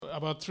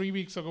about 3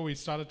 weeks ago, we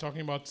started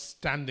talking about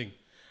standing,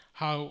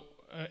 how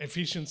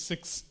Ephesians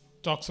 6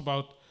 talks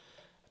about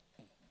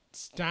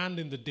stand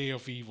in the day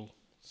of evil.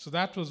 So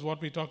that was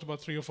what we talked about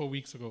 3 or 4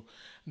 weeks ago.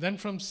 Then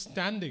from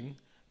standing,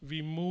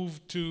 we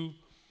moved to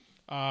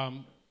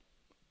the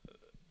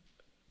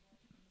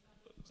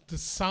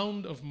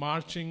sound of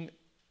marching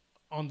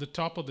on the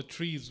top of the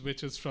trees,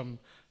 which is from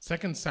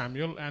 2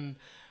 Samuel. And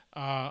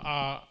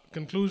our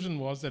conclusion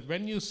was that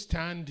when you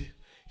stand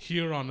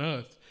here on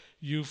earth,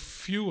 you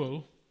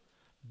fuel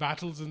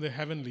battles in the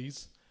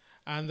heavenlies.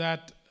 And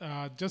that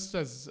just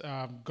as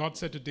God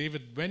said to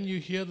David, when you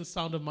hear the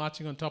sound of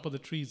marching on top of the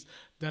trees,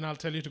 then I'll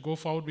tell you to go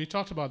forward. We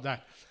talked about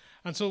that.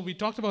 And so we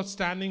talked about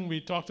standing,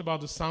 we talked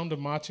about the sound of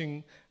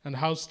marching and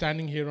how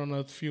standing here on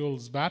earth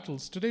fuels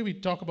battles. Today we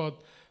talk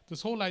about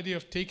this whole idea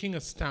of taking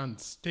a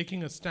stance.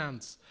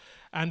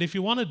 And if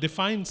you want to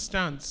define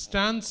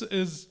stance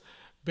is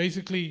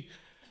basically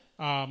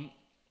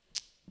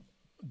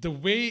the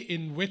way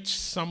in which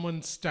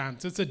someone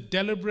stands. It's a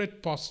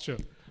deliberate posture.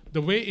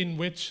 The way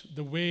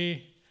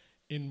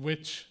in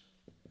which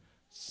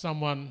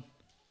someone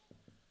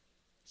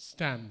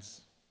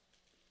stands.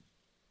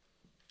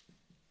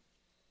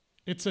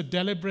 It's a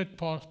deliberate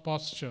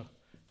posture.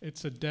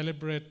 It's a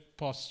deliberate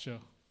posture.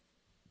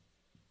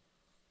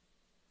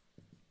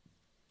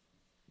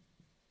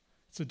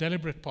 It's a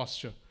deliberate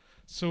posture.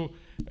 So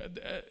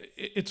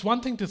it's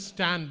one thing to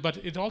stand, but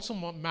it also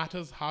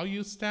matters how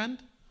you stand.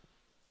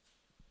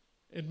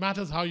 It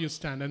matters how you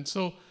stand. And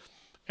so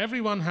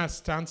everyone has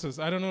stances.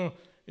 I don't know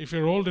if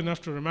you're old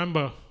enough to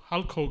remember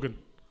Hulk Hogan.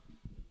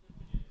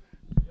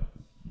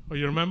 Oh,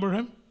 you remember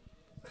him?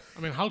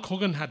 I mean, Hulk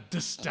Hogan had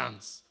this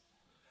stance.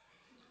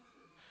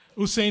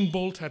 Usain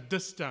Bolt had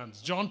this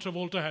stance. John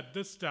Travolta had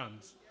this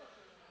stance.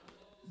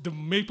 The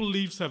Maple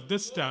Leafs have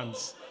this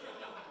stance.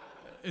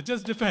 It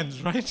just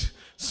depends, right?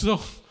 So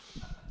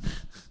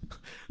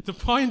the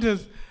point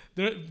is,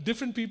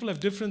 different people have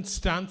different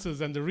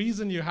stances, and the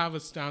reason you have a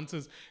stance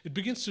is it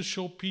begins to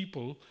show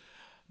people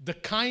the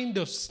kind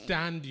of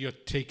stand you're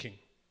taking.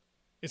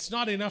 It's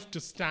not enough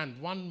to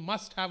stand. One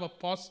must have a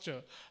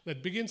posture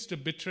that begins to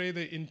betray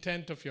the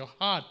intent of your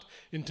heart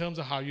in terms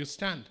of how you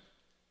stand.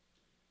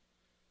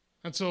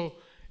 And so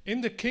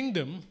in the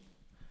kingdom,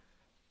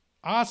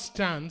 our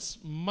stance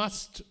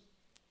must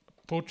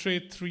portray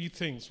three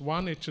things.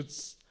 One,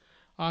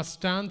 our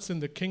stance in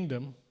the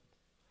kingdom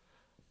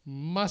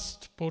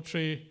must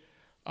portray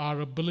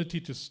our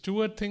ability to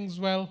steward things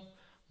well,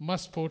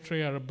 must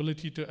portray our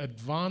ability to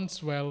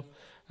advance well,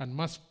 and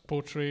must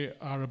portray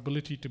our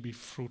ability to be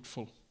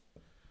fruitful.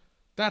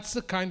 That's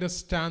the kind of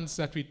stance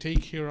that we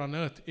take here on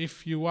earth.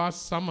 If you are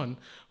someone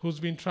who's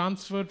been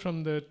transferred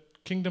from the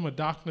kingdom of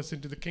darkness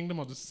into the kingdom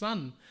of the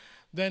Son,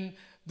 then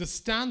the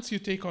stance you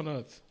take on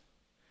earth,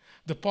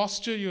 the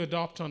posture you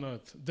adopt on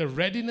earth, the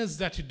readiness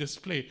that you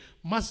display,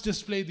 must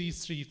display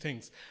these three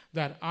things.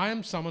 That I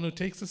am someone who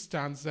takes a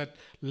stance that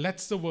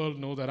lets the world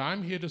know that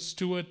I'm here to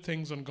steward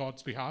things on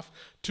God's behalf.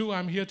 2,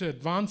 I'm here to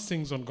advance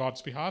things on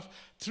God's behalf.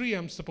 3,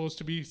 I'm supposed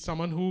to be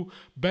someone who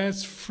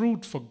bears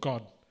fruit for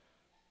God.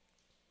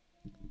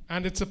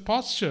 And it's a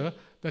posture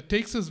that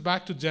takes us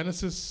back to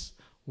Genesis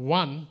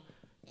 1,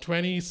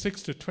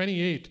 26 to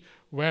 28,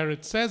 where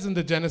it says in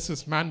the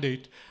Genesis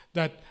mandate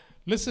that,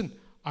 listen,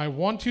 I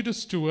want you to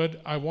steward,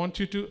 I want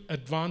you to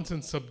advance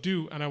and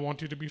subdue, and I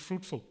want you to be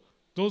fruitful.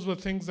 Those were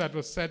things that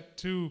were said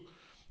to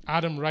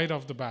Adam right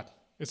off the bat.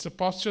 It's a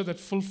posture that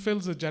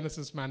fulfills the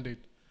Genesis mandate.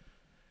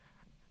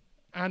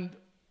 And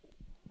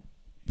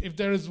if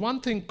there is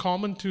one thing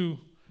common to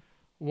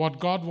what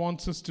God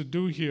wants us to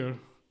do here,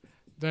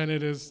 then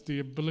it is the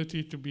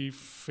ability to be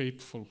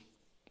faithful.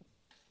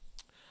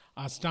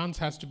 Our stance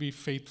has to be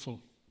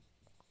faithful.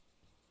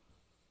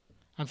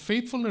 And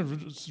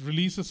faithfulness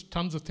releases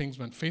tons of things,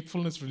 man.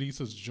 Faithfulness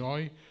releases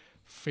joy.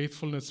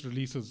 Faithfulness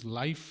releases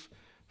life.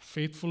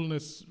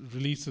 Faithfulness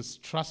releases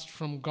trust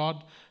from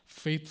God.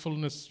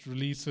 Faithfulness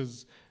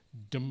releases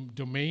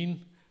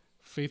domain.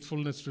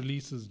 Faithfulness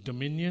releases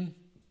dominion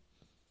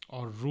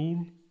or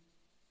rule.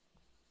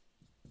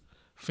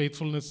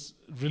 Faithfulness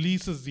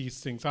releases these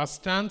things. Our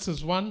stance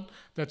is one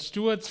that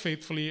stewards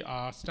faithfully.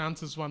 Our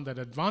stance is one that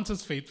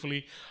advances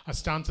faithfully. Our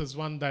stance is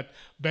one that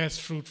bears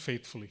fruit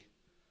faithfully.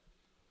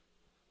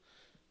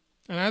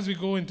 And as we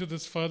go into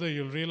this further,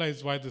 you'll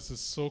realize why this is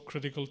so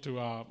critical to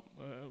our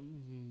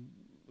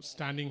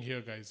standing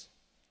here, guys.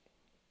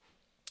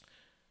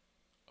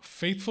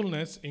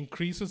 Faithfulness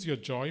increases your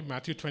joy.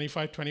 Matthew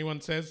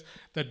 25:21 says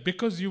that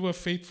because you were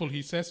faithful,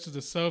 he says to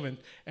the servant,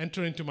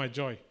 enter into my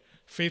joy.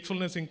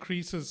 Faithfulness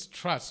increases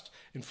trust.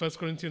 In 1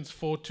 Corinthians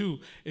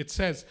 4:2, it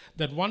says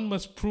that one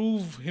must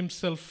prove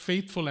himself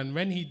faithful, and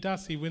when he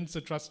does, he wins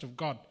the trust of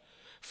God.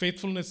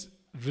 Faithfulness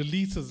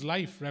releases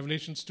life.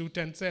 Revelations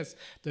 2:10 says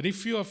that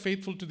if you are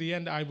faithful to the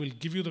end, I will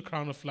give you the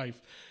crown of life.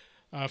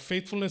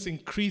 Faithfulness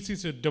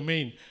increases your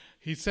domain.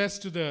 He says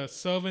to the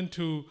servant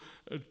who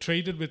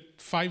traded with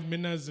 5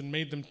 minas and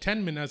made them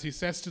 10 minas, he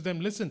says to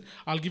them, listen,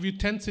 I'll give you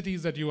 10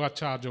 cities that you are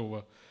charge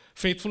over.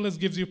 Faithfulness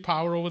gives you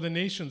power over the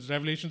nations,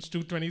 Revelations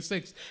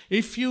 2:26.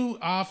 If you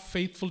are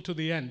faithful to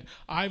the end,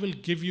 I will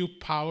give you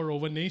power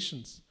over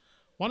nations.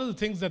 One of the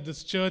things that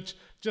this church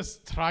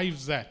just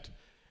thrives at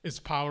is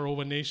power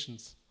over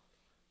nations.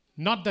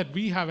 Not that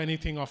we have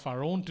anything of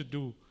our own to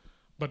do,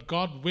 but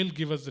God will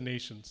give us the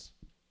nations.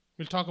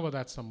 We'll talk about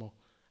that some more.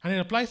 And it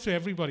applies to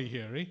everybody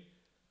here, eh?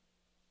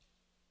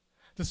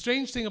 The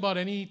strange thing about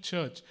any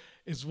church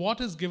is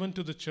what is given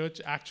to the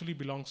church actually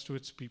belongs to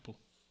its people.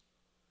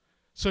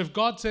 So if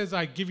God says,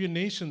 I give you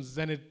nations,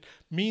 then it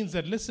means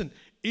that, listen,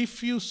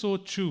 if you so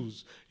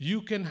choose,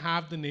 you can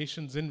have the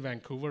nations in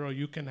Vancouver or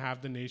you can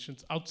have the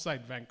nations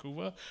outside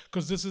Vancouver,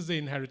 because this is the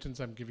inheritance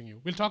I'm giving you.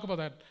 We'll talk about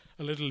that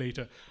a little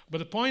later. But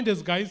the point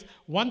is, guys,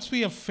 once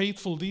we are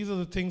faithful, these are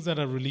the things that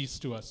are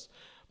released to us.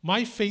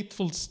 My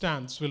faithful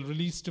stance will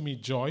release to me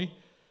joy,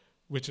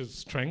 which is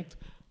strength.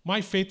 My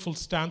faithful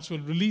stance will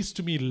release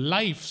to me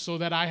life so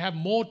that I have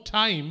more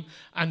time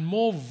and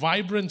more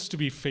vibrance to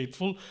be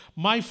faithful.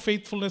 My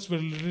faithfulness will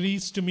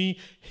release to me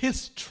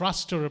His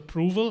trust or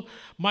approval.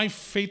 My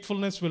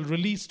faithfulness will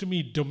release to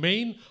me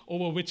domain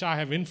over which I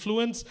have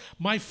influence.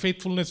 My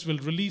faithfulness will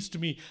release to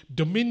me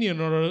dominion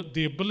or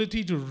the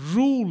ability to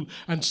rule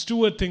and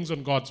steward things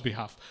on God's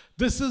behalf.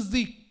 This is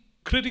the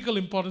critical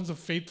importance of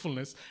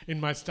faithfulness in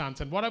my stance.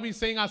 And what are we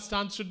saying our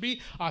stance should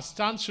be? Our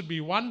stance should be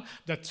one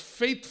that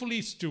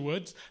faithfully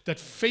stewards, that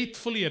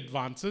faithfully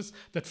advances,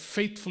 that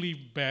faithfully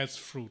bears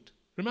fruit.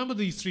 Remember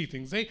these three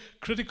things, eh?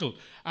 Critical.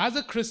 As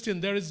a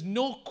Christian, there is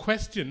no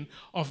question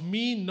of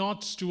me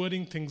not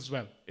stewarding things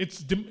well.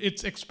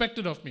 It's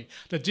expected of me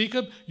that,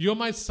 Jacob, you're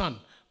my son.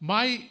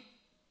 My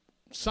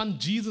Son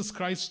Jesus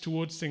Christ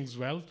stewards things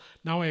well.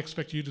 Now I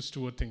expect you to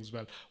steward things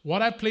well.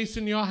 What I placed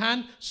in your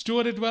hand,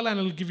 steward it well and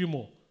it'll give you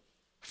more.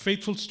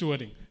 Faithful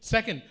stewarding.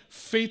 Second,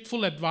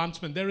 faithful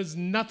advancement. There is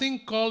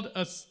nothing called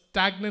a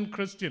stagnant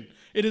Christian.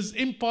 It is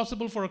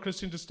impossible for a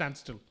Christian to stand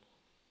still.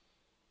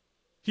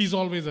 He's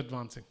always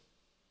advancing.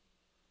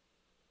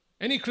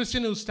 Any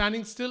Christian who's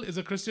standing still is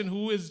a Christian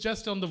who is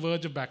just on the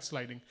verge of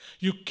backsliding.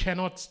 You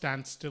cannot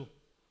stand still.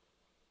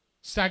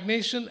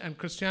 Stagnation and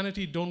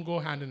Christianity don't go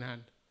hand in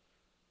hand.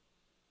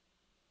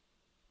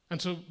 And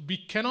so we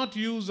cannot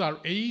use our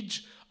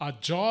age, our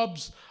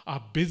jobs,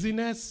 our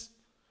busyness,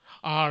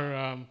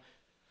 our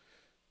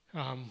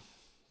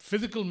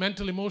physical,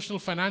 mental, emotional,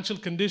 financial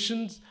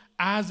conditions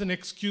as an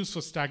excuse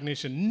for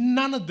stagnation.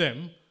 None of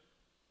them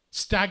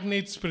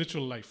stagnate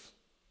spiritual life.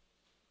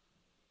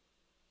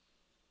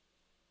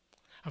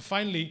 And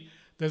finally,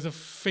 there's a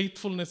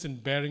faithfulness in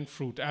bearing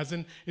fruit. As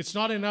in, it's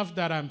not enough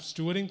that I'm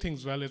stewarding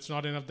things well. It's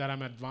not enough that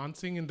I'm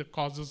advancing in the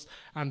causes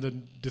and the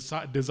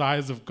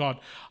desires of God.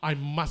 I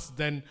must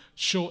then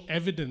show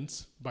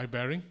evidence by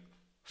bearing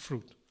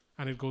fruit.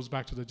 And it goes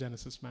back to the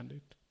Genesis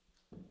mandate.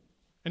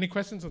 Any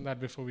questions on that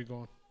before we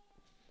go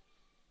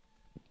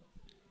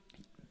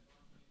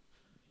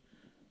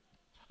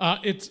on?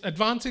 It's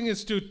advancing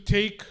is to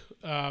take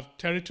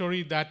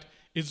territory that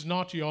is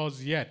not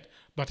yours yet,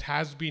 but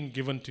has been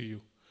given to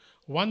you.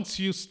 Once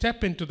you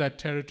step into that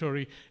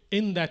territory,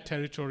 in that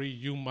territory,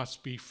 you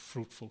must be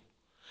fruitful.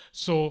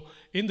 So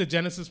in the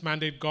Genesis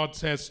mandate, God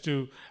says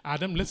to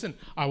Adam, listen,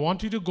 I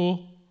want you to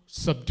go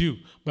subdue.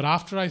 But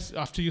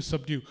after you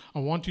subdue, I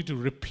want you to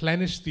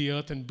replenish the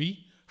earth and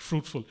be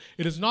fruitful.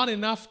 It is not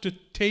enough to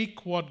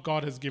take what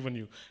God has given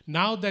you.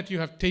 Now that you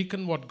have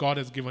taken what God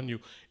has given you,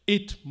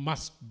 it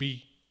must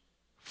be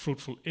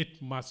fruitful.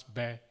 It must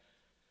bear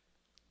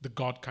the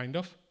God kind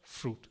of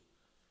fruit.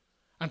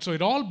 And so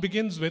it all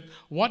begins with,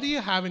 what do you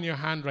have in your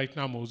hand right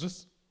now,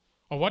 Moses?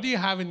 Or what do you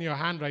have in your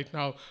hand right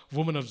now,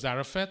 woman of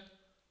Zarephath?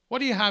 What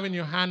do you have in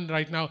your hand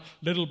right now,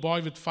 little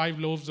boy with 5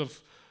 loaves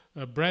of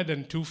bread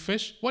and 2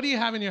 fish? What do you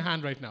have in your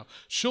hand right now?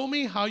 Show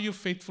me how you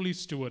faithfully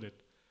steward it.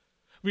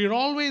 We're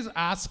always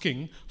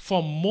asking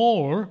for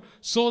more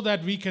so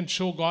that we can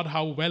show God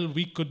how well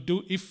we could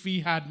do if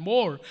we had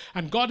more.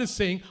 And God is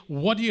saying,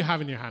 what do you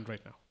have in your hand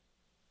right now?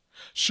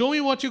 Show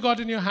me what you got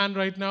in your hand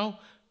right now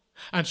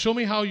and show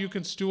me how you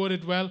can steward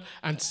it well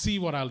and see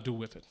what I'll do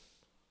with it.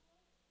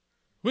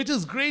 Which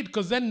is great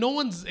because then no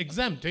one's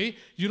exempt. Eh?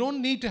 You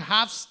don't need to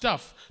have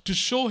stuff to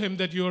show him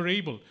that you are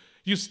able.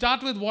 You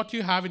start with what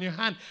you have in your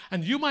hand.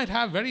 And you might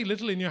have very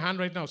little in your hand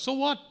right now. So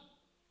what?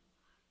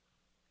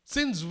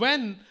 Since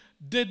when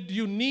did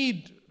you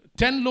need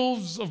 10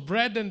 loaves of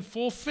bread and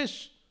 4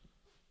 fish?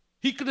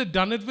 He could have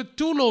done it with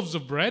 2 loaves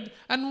of bread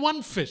and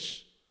 1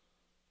 fish.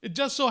 It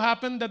just so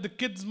happened that the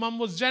kid's mom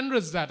was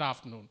generous that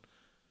afternoon.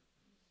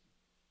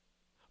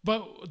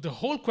 But the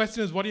whole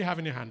question is, what do you have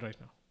in your hand right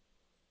now?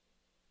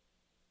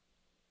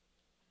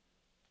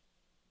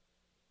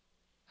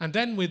 And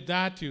then with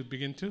that, you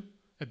begin to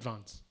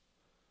advance.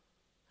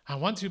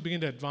 And once you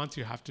begin to advance,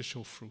 you have to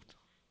show fruit.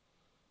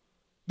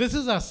 This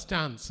is our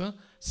stance. Huh?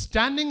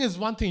 Standing is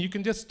one thing. You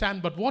can just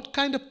stand. But what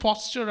kind of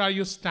posture are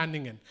you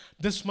standing in?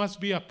 This must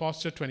be a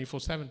posture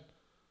 24/7.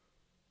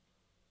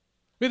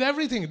 With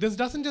everything. This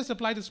doesn't just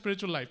apply to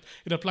spiritual life.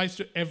 It applies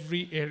to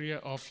every area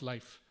of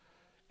life.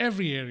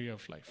 Every area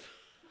of life.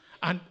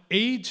 And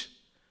age,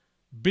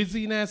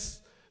 busyness,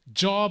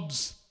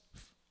 jobs,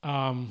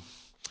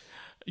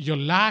 your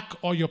lack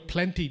or your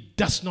plenty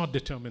does not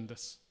determine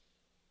this.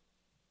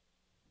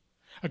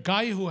 A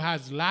guy who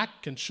has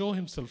lack can show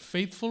himself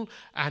faithful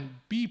and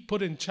be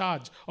put in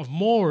charge of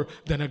more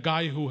than a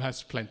guy who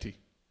has plenty.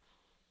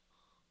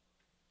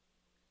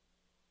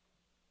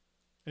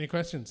 Any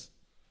questions?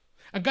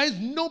 And guys,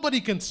 nobody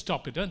can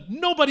stop it. Huh?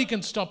 Nobody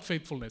can stop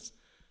faithfulness.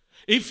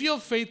 If you're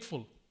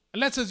faithful,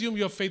 let's assume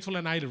you're faithful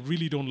and I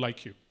really don't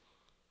like you.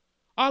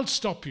 I'll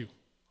stop you.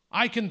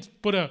 I can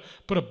put a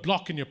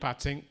block in your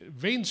path saying,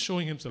 Wayne's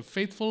showing himself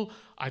faithful.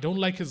 I don't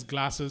like his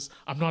glasses.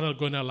 I'm not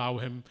going to allow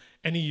him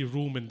any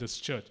room in this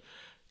church.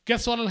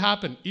 Guess what will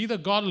happen? Either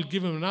God will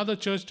give him another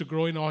church to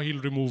grow in or he'll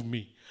remove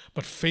me.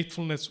 But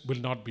faithfulness will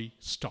not be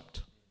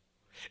stopped.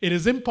 It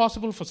is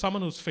impossible for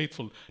someone who's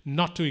faithful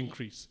not to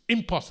increase.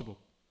 Impossible.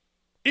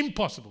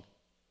 Impossible.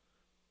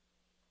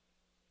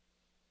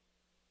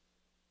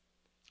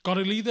 God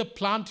will either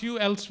plant you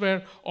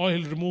elsewhere or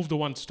he'll remove the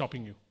one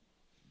stopping you.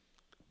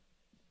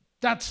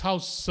 That's how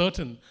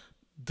certain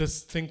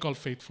this thing called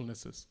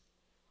faithfulness is.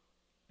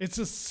 It's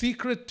a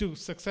secret to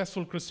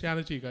successful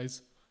Christianity,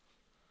 guys.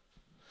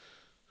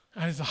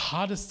 And it's the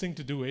hardest thing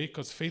to do,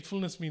 because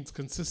faithfulness means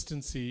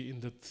consistency in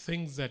the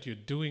things that you're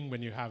doing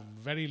when you have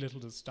very little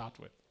to start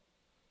with.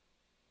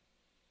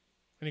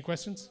 Any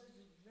questions?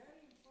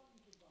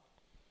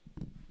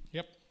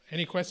 Yep.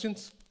 Any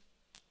questions?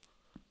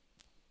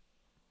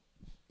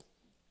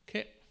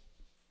 Okay.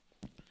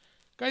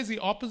 Guys, the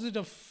opposite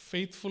of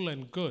faithful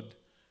and good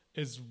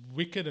is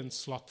wicked and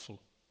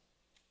slothful.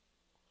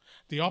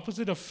 The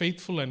opposite of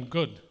faithful and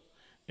good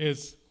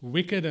is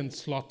wicked and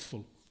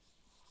slothful.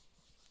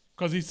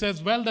 Because he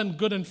says, well done,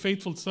 good and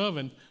faithful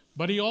servant,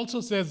 but he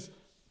also says,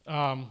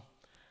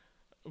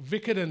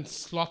 wicked and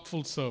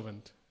slothful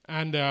servant.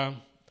 And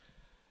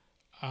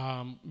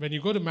when you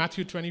go to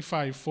Matthew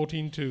 25,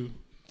 14 to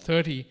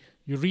 30,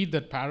 you read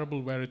that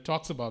parable where it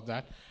talks about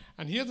that.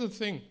 And here's the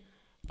thing.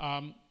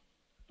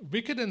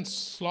 Wicked and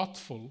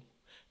slothful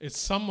is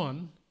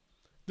someone,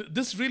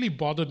 this really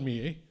bothered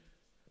me.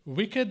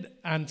 Wicked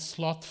and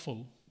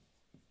slothful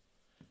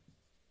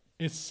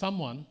is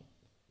someone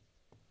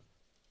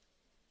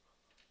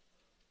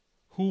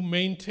who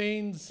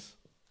maintains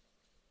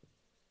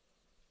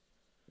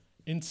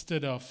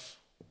instead of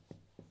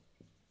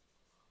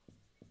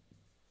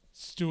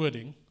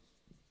stewarding,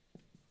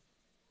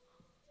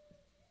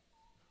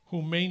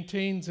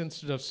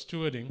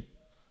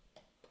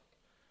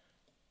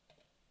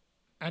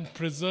 and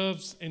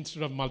preserves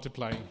instead of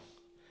multiplying,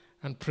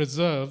 and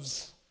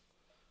preserves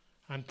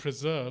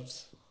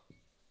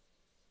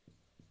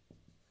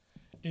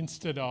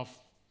instead of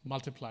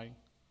multiplying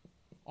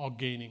or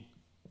gaining.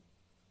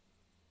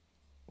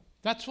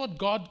 That's what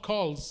God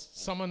calls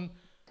someone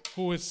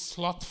who is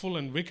slothful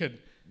and wicked.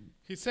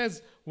 He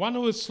says one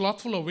who is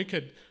slothful or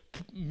wicked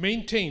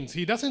maintains.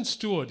 He doesn't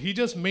steward. He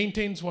just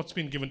maintains what's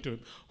been given to him.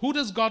 Who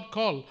does God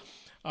call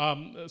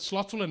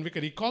slothful and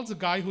wicked? He calls the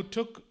guy who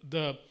took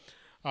the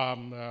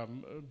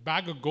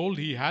bag of gold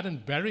he had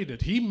and buried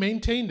it. He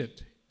maintained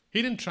it.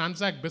 He didn't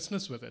transact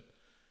business with it.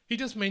 He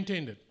just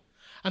maintained it.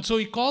 And so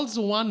he calls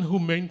the one who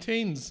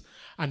maintains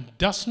and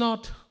does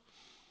not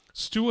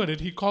steward it,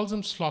 he calls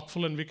him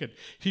slothful and wicked.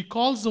 He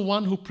calls the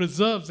one who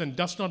preserves and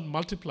does not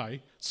multiply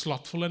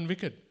slothful and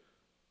wicked.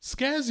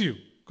 Scares you,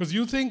 because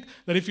you think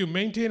that if you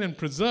maintain and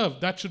preserve,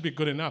 that should be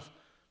good enough.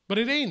 But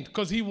it ain't,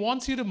 because he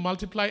wants you to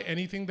multiply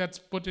anything that's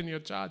put in your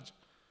charge.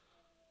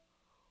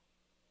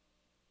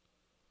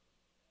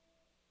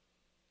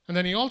 And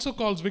then he also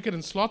calls wicked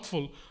and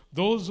slothful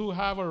those who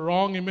have a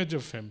wrong image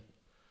of him.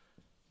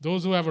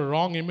 Those who have a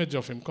wrong image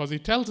of him. Because he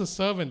tells the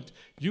servant,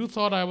 you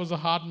thought I was a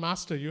hard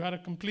master. You had a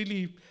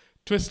completely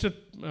twisted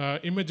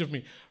image of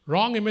me.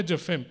 Wrong image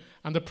of him.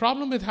 And the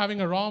problem with having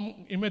a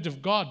wrong image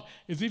of God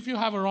is if you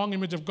have a wrong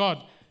image of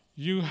God,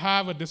 you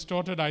have a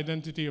distorted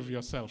identity of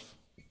yourself.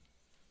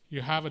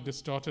 You have a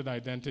distorted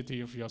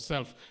identity of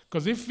yourself.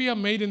 Because if we are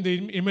made in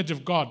the image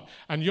of God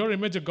and your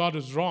image of God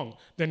is wrong,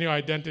 then your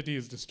identity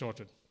is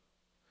distorted.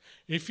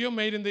 If you're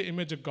made in the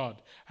image of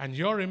God and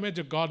your image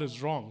of God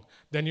is wrong,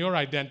 then your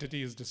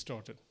identity is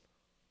distorted.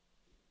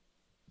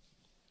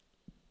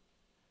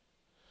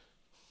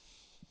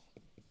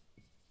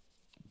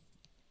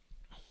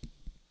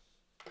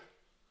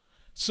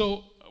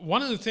 So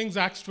one of the things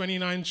Acts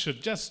 29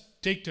 should just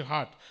take to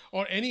heart,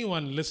 or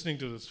anyone listening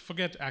to this,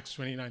 forget Acts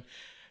 29.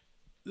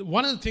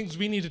 One of the things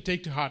we need to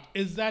take to heart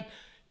is that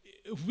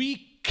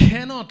we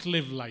cannot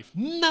live life.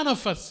 None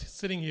of us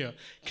sitting here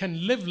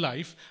can live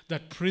life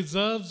that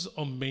preserves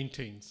or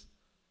maintains.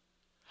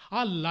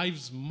 Our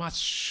lives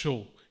must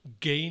show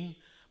gain,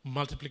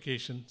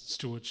 multiplication,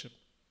 stewardship.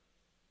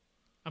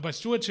 And by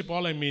stewardship,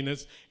 all I mean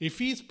is if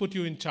he's put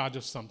you in charge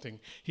of something,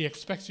 he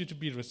expects you to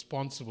be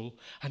responsible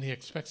and he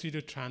expects you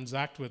to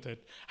transact with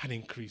it and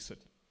increase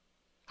it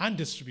and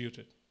distribute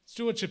it.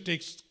 Stewardship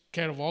takes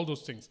care of all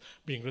those things.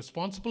 Being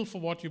responsible for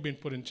what you've been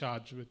put in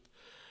charge with,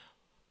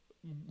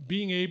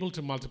 being able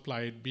to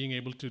multiply it, being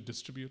able to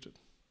distribute it.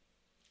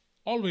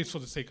 Always for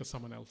the sake of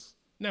someone else,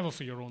 never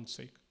for your own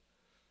sake.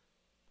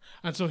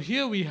 And so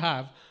here we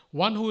have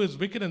one who is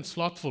wicked and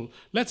slothful.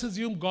 Let's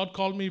assume God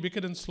called me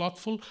wicked and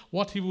slothful.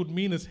 What he would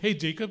mean is, hey,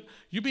 Jacob,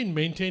 you've been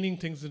maintaining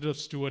things instead of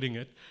stewarding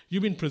it.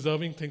 You've been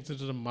preserving things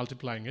instead of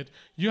multiplying it.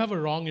 You have a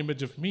wrong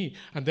image of me,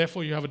 and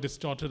therefore you have a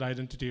distorted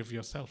identity of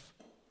yourself.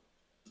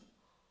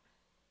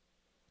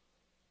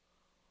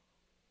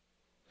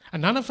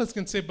 And none of us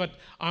can say, but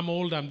I'm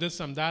old, I'm this,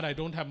 I'm that, I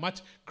don't have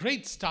much.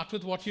 Great, start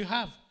with what you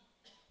have.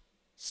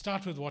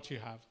 Start with what you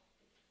have.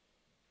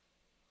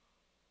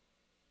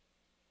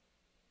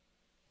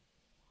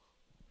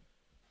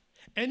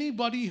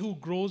 Anybody who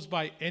grows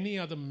by any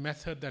other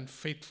method than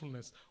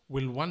faithfulness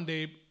will one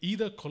day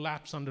either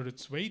collapse under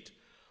its weight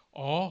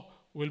or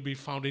will be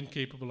found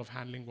incapable of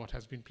handling what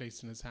has been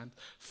placed in his hand.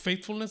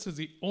 Faithfulness is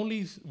the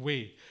only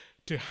way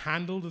to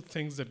handle the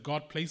things that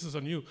God places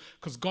on you,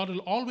 because God will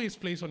always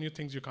place on you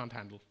things you can't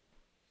handle.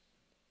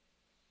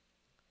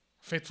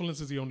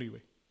 Faithfulness is the only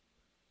way.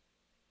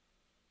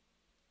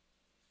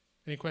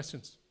 Any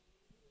questions?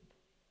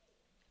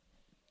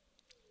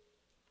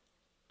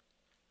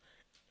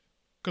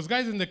 Because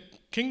guys, in the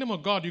kingdom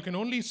of God, you can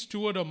only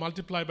steward or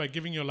multiply by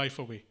giving your life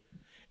away.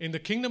 In the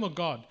kingdom of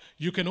God,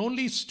 you can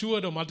only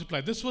steward or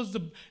multiply.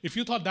 If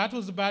you thought that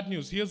was the bad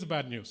news, here's the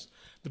bad news.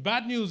 The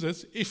bad news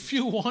is, if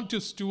you want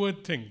to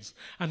steward things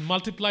and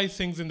multiply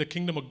things in the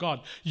kingdom of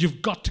God,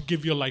 you've got to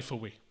give your life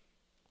away.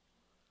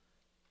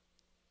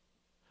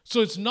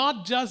 So it's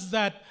not just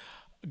that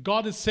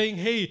God is saying,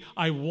 hey,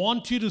 I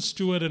want you to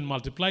steward and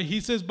multiply. He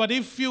says, but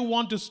if you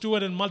want to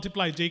steward and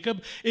multiply,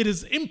 Jacob, it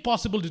is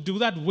impossible to do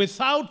that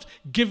without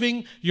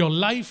giving your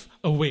life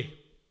away.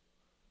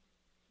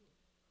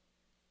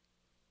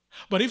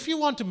 But if you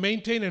want to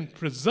maintain and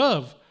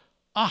preserve,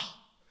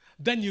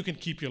 then you can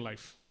keep your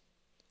life.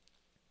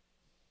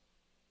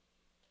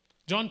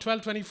 John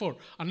 12:24,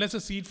 unless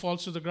a seed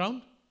falls to the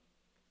ground,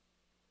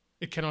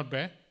 it cannot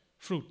bear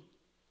fruit.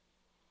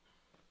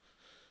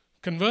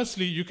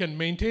 Conversely, you can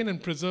maintain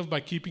and preserve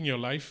by keeping your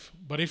life,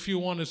 but if you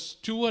want to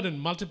steward and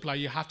multiply,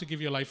 you have to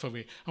give your life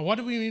away. And what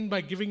do we mean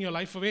by giving your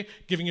life away?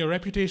 Giving your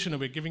reputation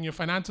away, giving your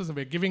finances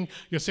away, giving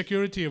your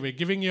security away,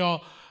 giving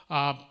your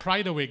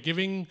pride away,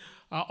 giving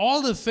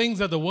all the things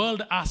that the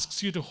world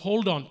asks you to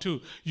hold on to,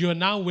 you are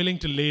now willing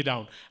to lay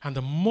down. And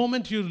the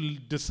moment you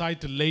decide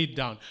to lay it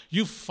down,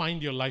 you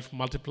find your life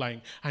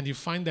multiplying, and you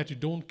find that you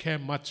don't care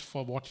much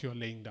for what you're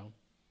laying down.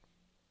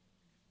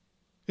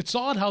 It's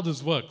odd how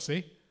this works,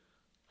 eh?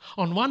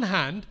 On one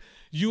hand,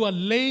 you are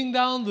laying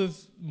down the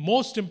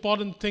most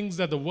important things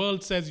that the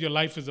world says your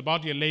life is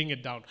about. You're laying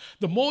it down.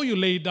 The more you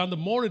lay it down, the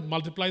more it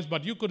multiplies,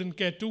 but you couldn't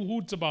care two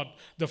hoots about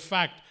the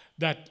fact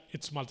that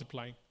it's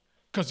multiplying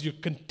because you're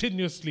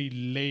continuously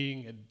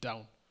laying it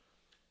down.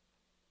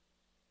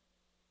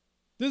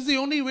 This is the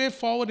only way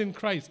forward in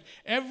Christ.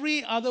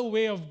 Every other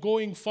way of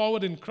going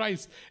forward in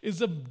Christ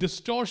is a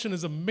distortion,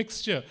 is a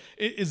mixture,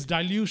 is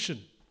dilution.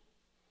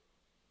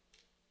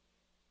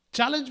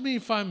 Challenge me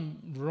if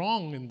I'm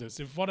wrong in this,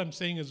 if what I'm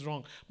saying is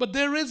wrong. But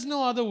there is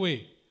no other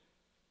way.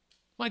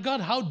 My God,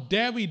 how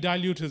dare we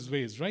dilute his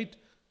ways, right?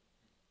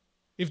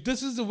 If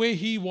this is the way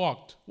he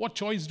walked, what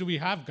choice do we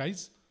have,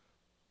 guys?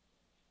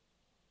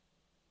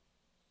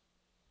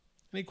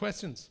 Any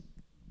questions?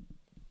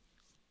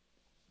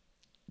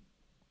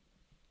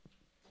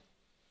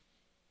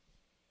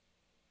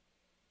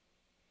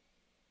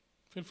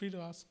 Feel free to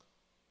ask.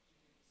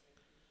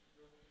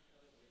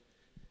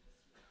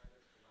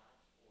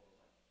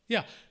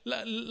 Yeah,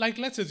 like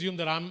let's assume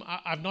that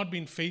I've not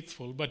been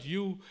faithful, but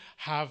you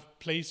have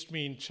placed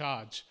me in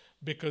charge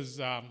because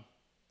I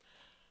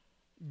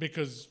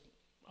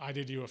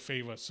did you a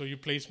favor. So you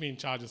placed me in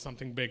charge of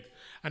something big.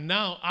 And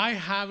now I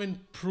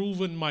haven't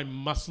proven my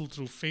muscle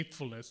through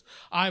faithfulness.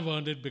 I've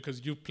earned it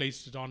because you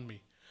placed it on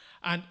me.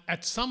 And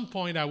at some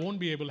point, I won't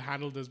be able to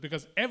handle this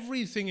because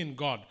everything in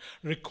God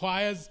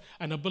requires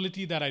an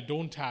ability that I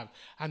don't have.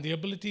 And the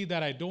ability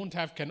that I don't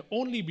have can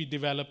only be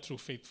developed through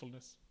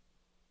faithfulness.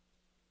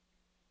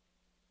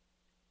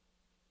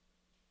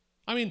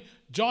 I mean,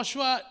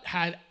 Joshua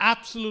had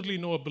absolutely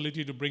no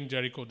ability to bring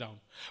Jericho down.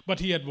 But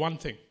he had one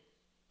thing,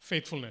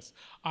 faithfulness.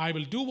 I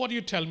will do what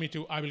you tell me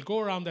to. I will go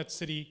around that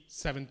city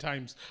 7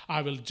 times.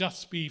 I will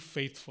just be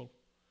faithful.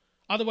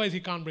 Otherwise, he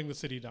can't bring the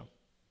city down.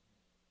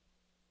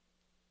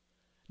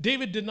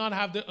 David did not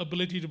have the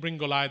ability to bring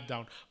Goliath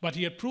down, but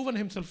he had proven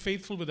himself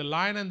faithful with the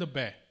lion and the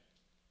bear.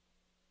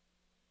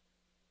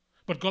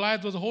 But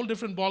Goliath was a whole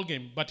different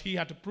ballgame, but he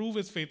had to prove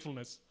his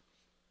faithfulness.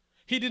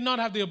 He did not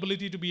have the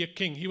ability to be a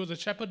king. He was a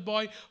shepherd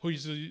boy who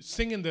used to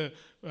sing in the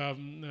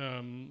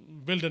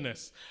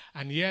wilderness.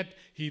 And yet,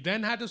 he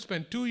then had to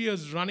spend 2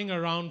 years running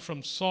around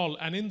from Saul,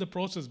 and in the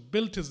process,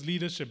 built his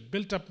leadership,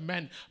 built up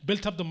men,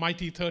 built up the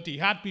mighty 30. He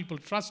had people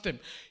trust him.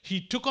 He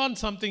took on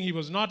something he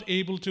was not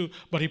able to,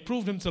 but he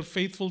proved himself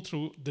faithful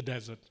through the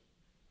desert.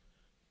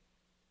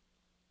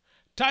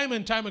 Time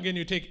and time again,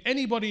 you take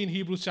anybody in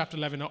Hebrews chapter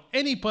 11 or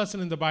any person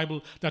in the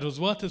Bible that was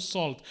worth his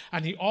salt,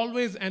 and he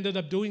always ended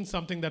up doing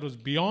something that was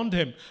beyond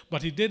him,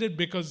 but he did it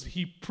because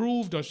he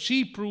proved or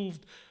she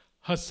proved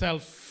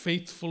herself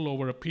faithful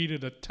over a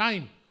period of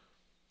time.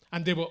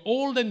 And they were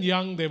old and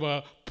young, they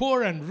were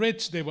poor and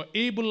rich, they were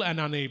able and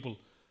unable.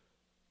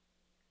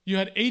 You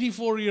had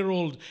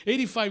 84-year-old,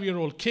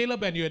 85-year-old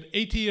Caleb, and you had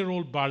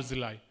 80-year-old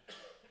Barzillai.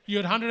 You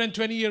had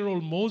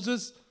 120-year-old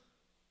Moses.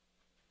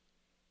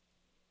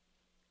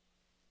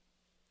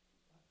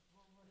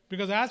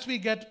 Because as we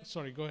get...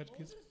 Sorry, go ahead,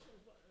 please.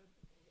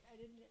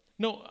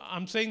 No,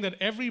 I'm saying that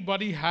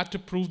everybody had to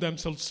prove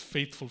themselves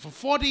faithful. For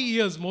 40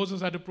 years,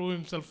 Moses had to prove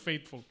himself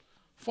faithful.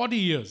 40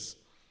 years.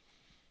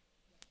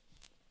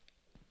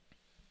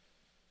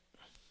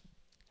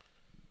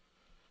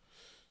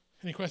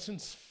 Any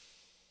questions?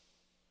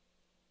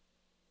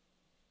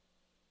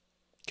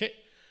 Okay.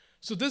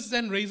 So this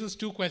then raises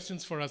two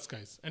questions for us,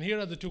 guys. And here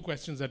are the two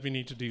questions that we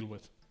need to deal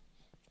with.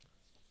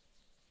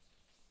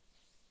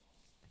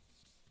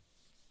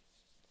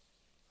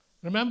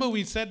 Remember,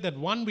 we said that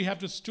one, we have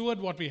to steward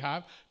what we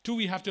have. Two,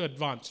 we have to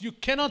advance. You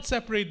cannot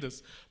separate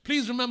this.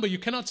 Please remember, you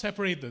cannot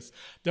separate this.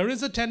 There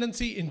is a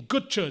tendency in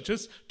good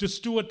churches to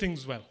steward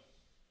things well.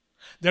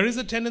 There is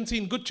a tendency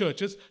in good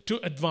churches to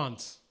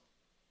advance.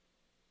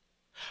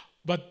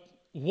 But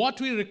what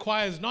we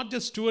require is not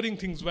just stewarding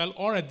things well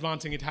or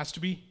advancing. It has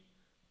to be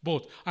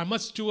both. I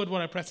must steward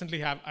what I presently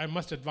have. I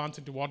must advance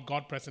into what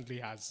God presently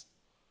has.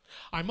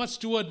 I must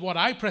steward what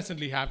I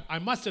presently have. I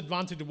must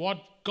advance into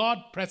what God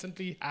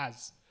presently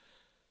has.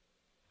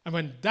 And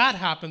when that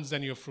happens,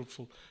 then you're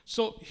fruitful.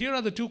 So here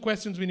are the two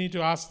questions we need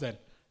to ask then.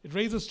 It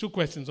raises two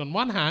questions. On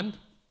one hand,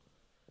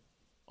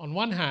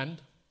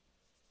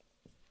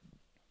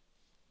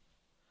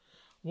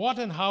 what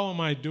and how am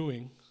I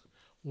doing?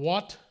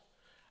 What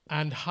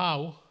and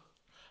how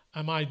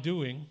am I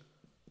doing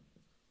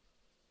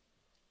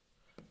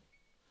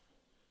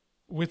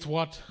with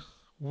what?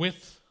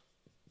 With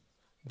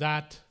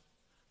that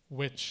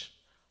which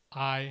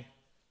I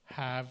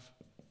have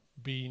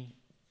been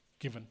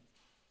given.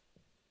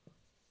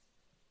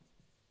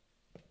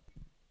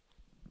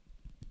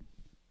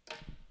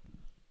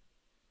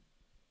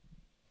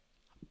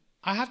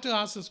 I have to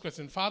ask this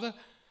question, Father,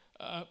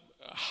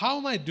 how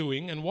am I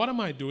doing and what am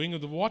I doing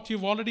with what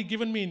you've already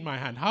given me in my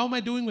hand? How am I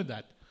doing with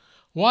that?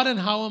 What and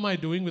how am I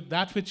doing with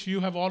that which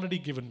you have already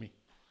given me?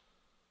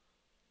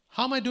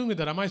 How am I doing with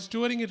that? Am I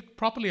stewarding it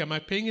properly? Am I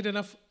paying it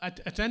enough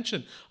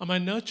attention? Am I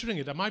nurturing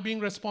it? Am I being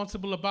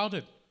responsible about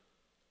it?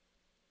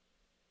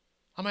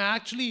 Am I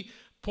actually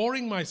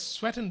pouring my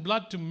sweat and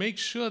blood to make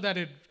sure that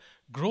it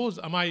grows?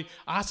 Am I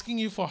asking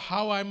you for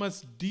how I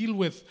must deal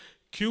with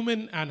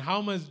cumin and how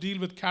I must deal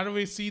with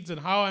caraway seeds and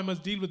how I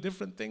must deal with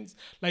different things,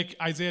 like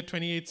Isaiah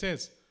 28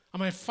 says?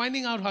 Am I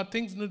finding out how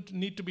things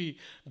need to be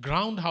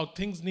ground, how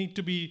things need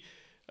to be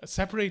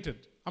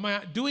separated? Am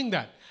I doing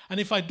that? And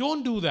if I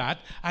don't do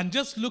that and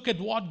just look at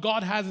what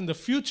God has in the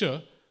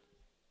future,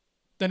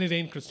 then it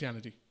ain't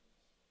Christianity.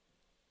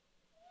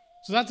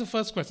 So that's the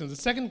first question. The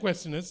second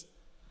question is,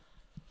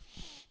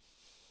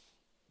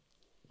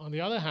 on the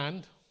other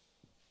hand,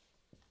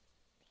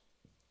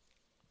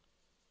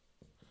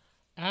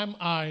 am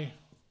I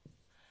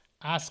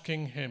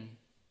asking Him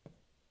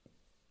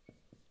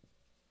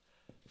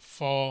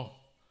for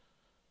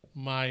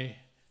my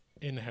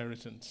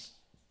inheritance?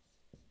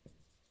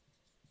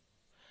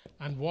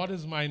 And what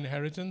is my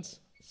inheritance?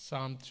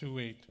 Psalm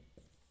 2:8.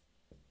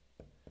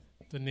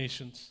 The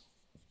nations.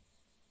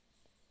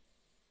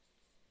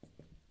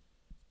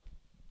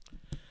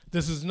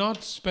 This is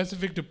not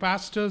specific to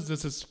pastors.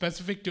 This is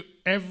specific to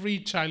every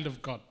child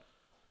of God.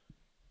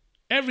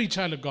 Every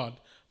child of God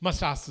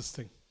must ask this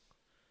thing.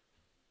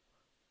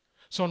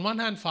 So on one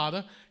hand,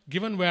 Father,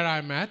 given where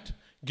I'm at,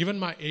 given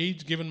my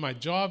age, given my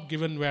job,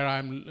 given where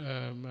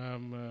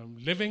I'm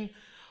living,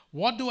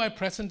 what do I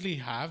presently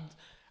have,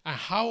 and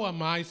how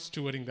am I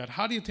stewarding that?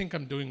 How do you think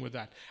I'm doing with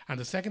that? And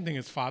the second thing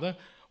is, Father,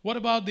 what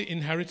about the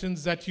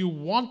inheritance that you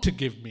want to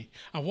give me?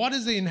 And what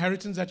is the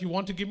inheritance that you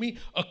want to give me?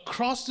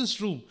 Across this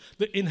room,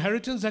 the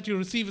inheritance that you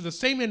receive is the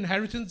same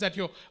inheritance that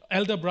your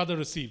elder brother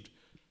received.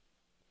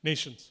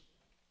 Nations.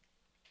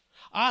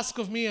 Ask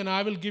of me and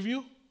I will give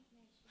you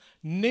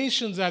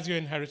nations as your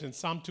inheritance,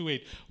 Psalm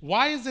 2:8.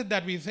 Why is it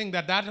that we think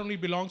that that only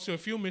belongs to a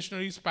few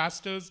missionaries,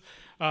 pastors,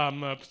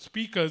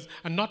 speakers,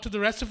 and not to the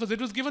rest of us? It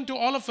was given to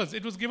all of us.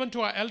 It was given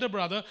to our elder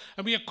brother,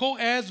 and we are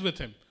co-heirs with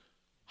him.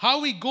 How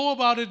we go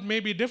about it may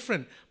be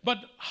different, but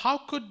how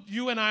could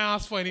you and I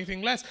ask for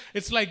anything less?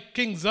 It's like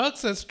King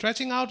Xerxes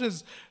stretching out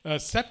his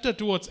scepter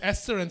towards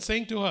Esther and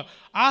saying to her,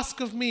 ask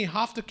of me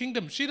half the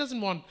kingdom. She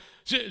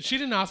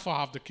didn't ask for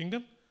half the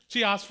kingdom.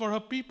 She asked for her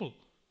people.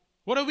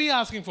 What are we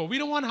asking for? We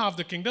don't want half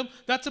the kingdom.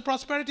 That's a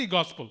prosperity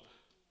gospel.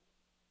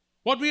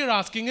 What we are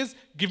asking is,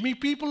 give me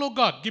people, oh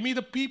God. Give me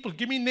the people.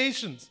 Give me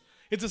nations.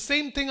 It's the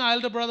same thing our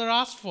elder brother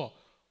asked for.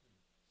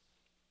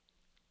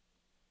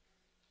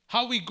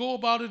 How we go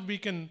about it, we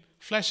can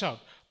flesh out.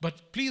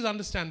 But please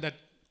understand that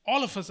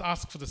all of us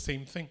ask for the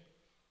same thing.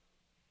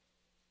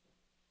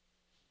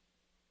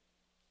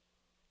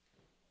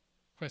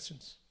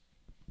 Questions?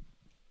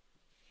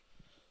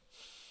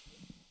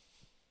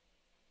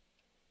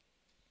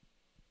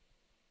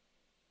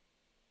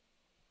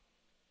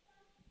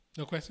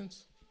 No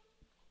questions?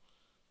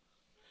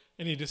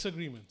 Any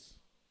disagreements?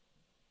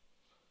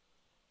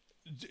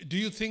 Do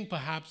you think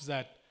perhaps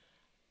that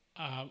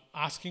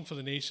asking for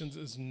the nations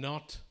is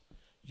not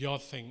your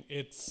thing?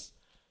 It's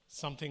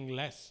something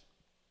less.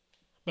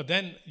 But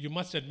then you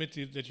must admit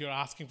that you're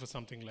asking for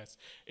something less.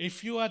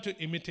 If you are to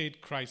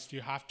imitate Christ,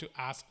 you have to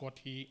ask what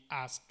he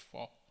asked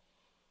for.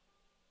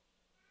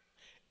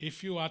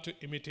 If you are to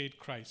imitate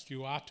Christ,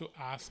 you are to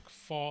ask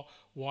for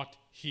what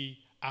he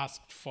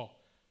asked for.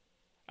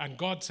 And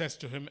God says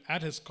to him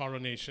at his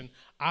coronation,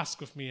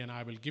 ask of me and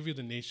I will give you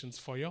the nations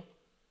for your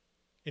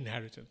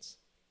inheritance.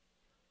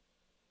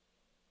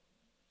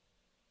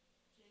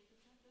 Jacob,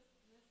 that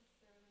doesn't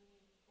necessarily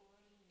mean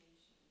foreign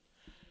nations.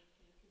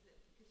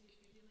 Because if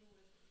you're dealing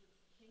with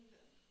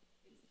kingdom,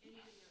 it's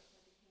anybody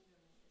outside the kingdom.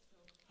 So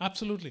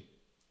Absolutely.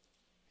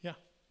 Yeah.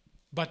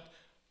 But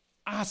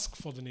ask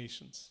for the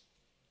nations.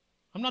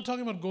 I'm not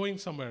talking about going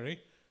somewhere, eh?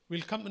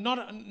 We'll come,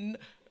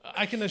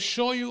 I can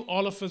assure you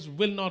all of us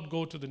will not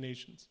go to the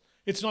nations.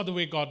 It's not the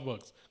way God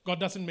works. God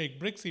doesn't make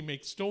bricks, he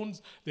makes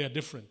stones. They are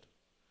different.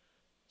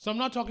 So I'm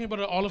not talking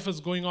about all of us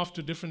going off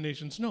to different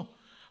nations. No.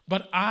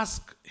 But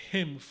ask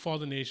him for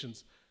the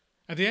nations.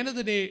 At the end of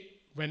the day,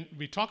 when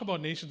we talk about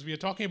nations, we are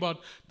talking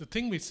about the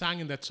thing we sang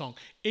in that song.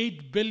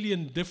 8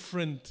 billion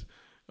different,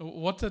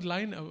 what's that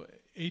line?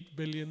 8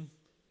 billion.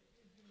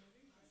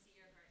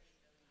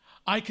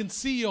 I can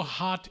see your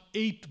heart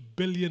 8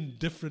 billion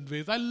different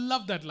ways. I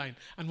love that line.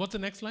 And what's the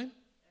next line?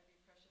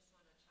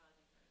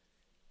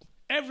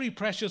 Every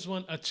precious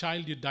one, a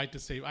child you died to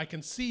save. I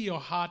can see your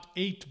heart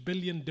 8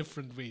 billion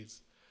different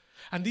ways.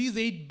 And these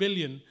 8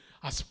 billion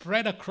are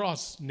spread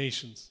across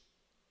nations.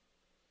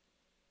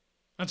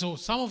 And so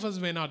some of us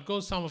may not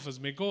go, some of us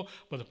may go,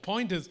 but the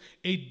point is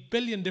 8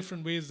 billion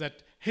different ways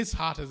that his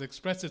heart has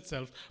expressed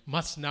itself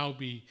must now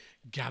be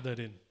gathered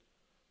in.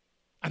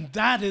 And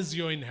that is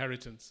your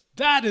inheritance.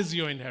 That is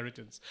your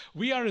inheritance.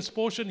 We are his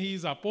portion, he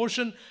is our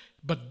portion,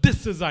 but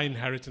this is our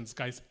inheritance,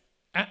 guys.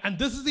 And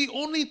this is the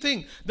only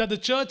thing that the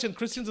church and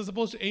Christians are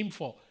supposed to aim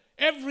for.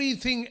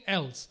 Everything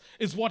else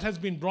is what has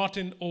been brought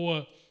in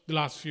over the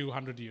last few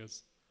hundred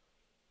years.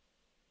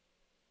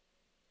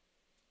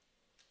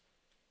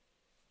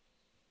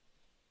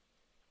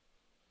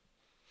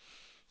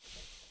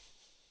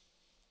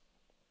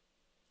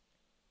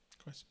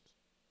 Questions?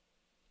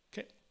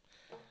 Okay.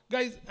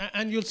 Guys,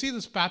 and you'll see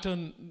this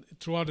pattern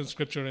throughout in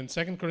Scripture. In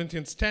 2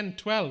 Corinthians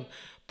 10:12,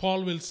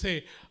 Paul will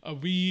say,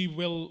 we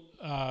will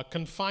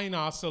confine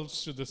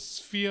ourselves to the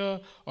sphere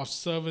of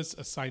service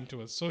assigned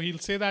to us. So he'll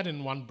say that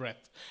in one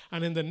breath.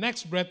 And in the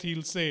next breath,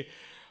 he'll say,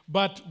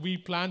 but we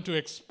plan to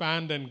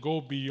expand and go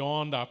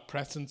beyond our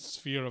present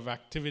sphere of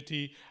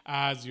activity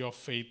as your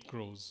faith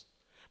grows.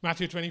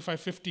 Matthew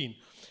 25:15,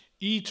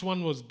 each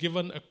one was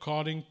given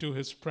according to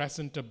his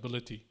present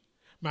ability.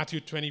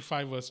 Matthew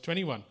 25, verse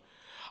 21,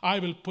 I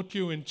will put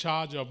you in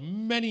charge of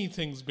many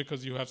things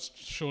because you have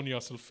shown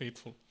yourself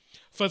faithful.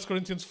 1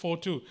 Corinthians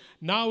 4:2,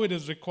 now it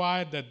is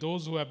required that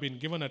those who have been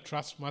given a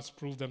trust must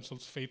prove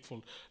themselves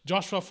faithful.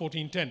 Joshua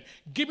 14:10,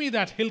 give me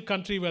that hill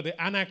country where the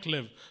Anak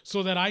live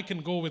so that I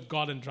can go with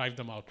God and drive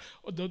them out.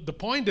 The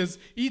point is,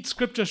 each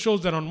scripture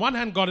shows that on one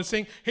hand, God is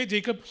saying, hey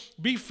Jacob,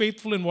 be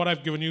faithful in what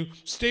I've given you.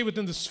 Stay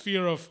within the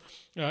sphere of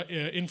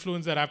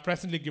influence that I've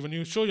presently given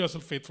you. Show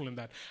yourself faithful in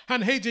that.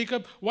 And hey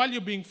Jacob, while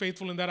you're being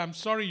faithful in that, I'm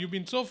sorry, you've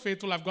been so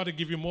faithful, I've got to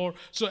give you more.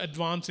 So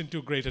advance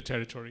into greater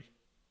territory.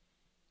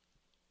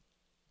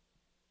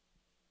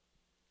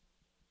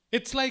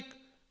 It's like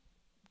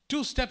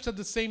two steps at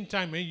the same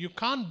time. You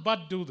can't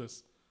but do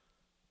this.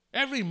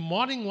 Every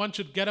morning one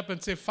should get up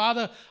and say,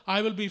 Father,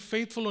 I will be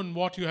faithful in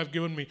what you have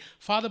given me.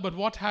 Father, but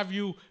what have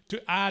you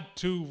to add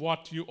to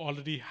what you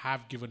already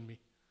have given me?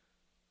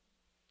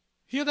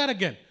 Hear that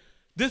again.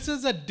 This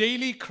is a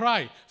daily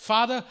cry.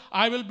 Father,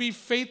 I will be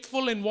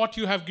faithful in what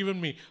you have given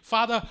me.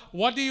 Father,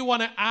 what do you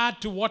want to add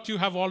to what you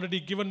have already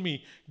given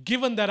me,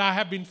 given that I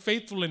have been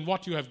faithful in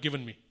what you have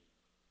given me?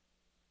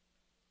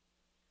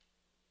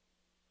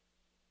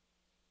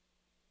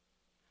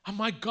 Oh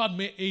my God,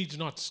 may age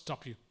not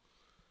stop you.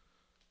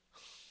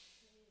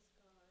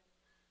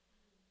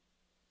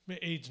 May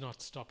age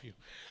not stop you.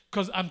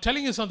 Because I'm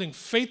telling you something,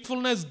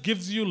 faithfulness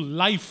gives you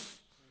life.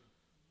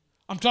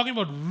 I'm talking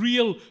about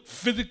real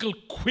physical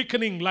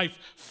quickening life.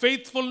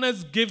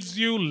 Faithfulness gives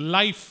you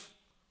life.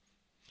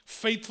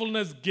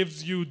 Faithfulness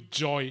gives you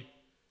joy.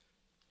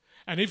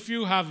 And if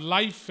you have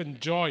life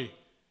and joy,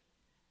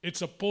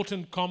 it's a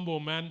potent combo,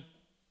 man.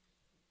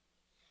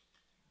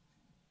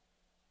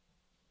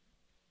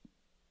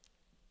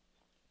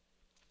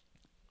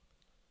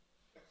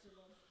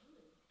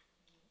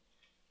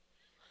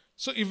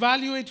 So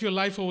evaluate your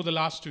life over the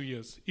last 2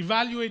 years.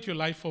 Evaluate your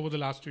life over the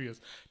last 2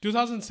 years.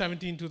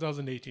 2017,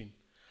 2018.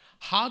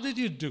 How did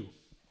you do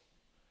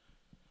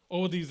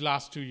over these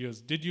last 2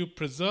 years? Did you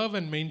preserve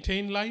and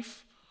maintain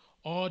life?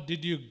 Or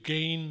did you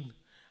gain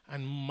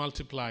and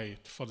multiply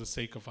it for the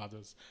sake of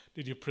others?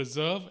 Did you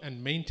preserve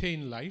and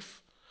maintain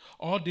life?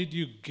 Or did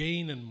you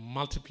gain and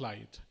multiply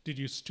it? Did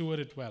you steward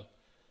it well?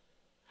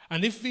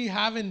 And if we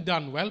haven't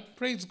done well,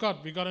 praise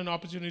God, we got an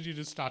opportunity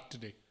to start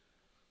today.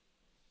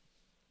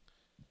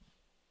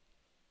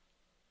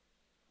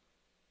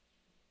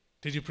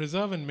 Did you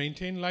preserve and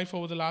maintain life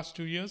over the last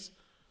 2 years?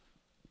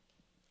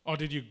 Or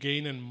did you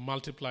gain and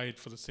multiply it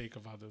for the sake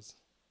of others?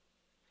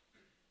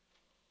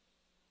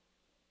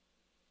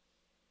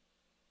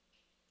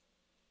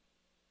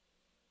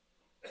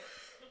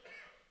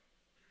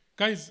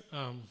 Guys,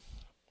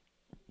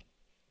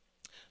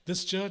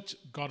 this church,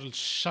 God will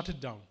shut it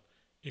down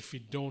if we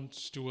don't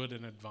steward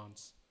in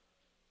advance.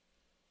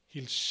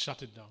 He'll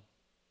shut it down.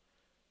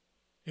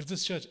 If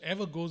this church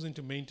ever goes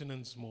into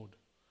maintenance mode,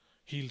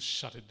 He'll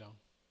shut it down.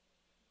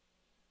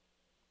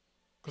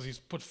 Because He's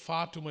put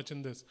far too much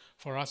in this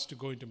for us to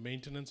go into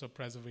maintenance or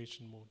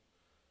preservation mode.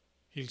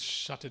 He'll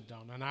shut it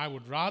down. And I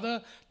would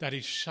rather that He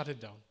shut it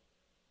down.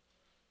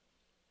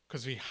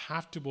 Because we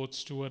have to both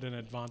steward in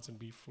advance and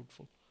be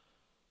fruitful.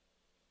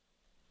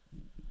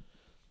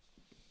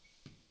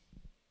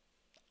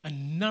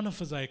 And none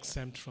of us are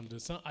exempt from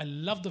this. I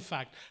love the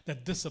fact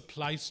that this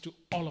applies to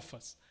all of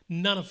us.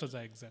 None of us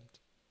are exempt.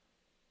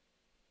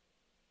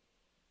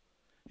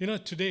 You know,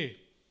 today,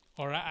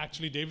 or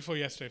actually day before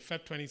yesterday,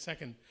 Feb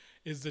 22nd,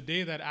 is the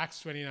day that Acts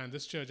 29,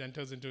 this church,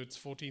 enters into its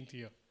 14th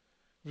year.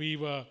 We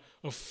were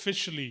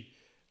officially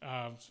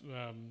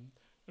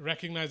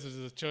recognized as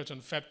a church on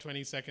Feb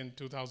 22nd,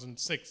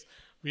 2006.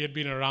 We had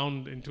been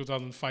around in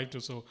 2005 too,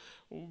 so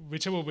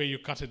whichever way you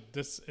cut it,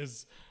 this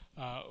is...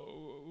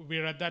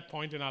 we're at that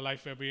point in our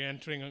life where we're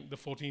entering the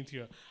 14th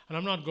year. And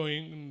I'm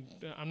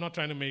not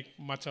trying to make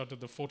much out of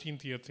the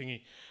 14th year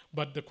thingy.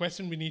 But the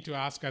question we need to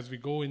ask as we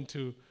go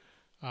into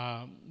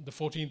the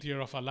 14th year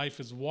of our life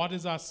is, what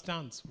is our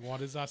stance?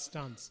 What is our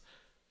stance?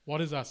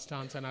 What is our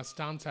stance? And our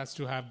stance has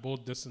to have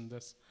both this and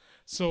this.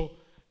 So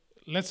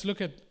let's look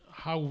at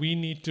how we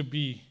need to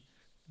be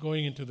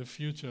going into the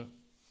future.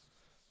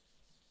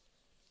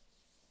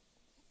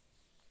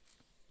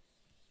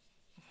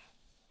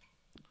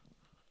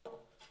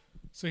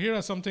 So here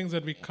are some things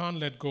that we can't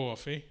let go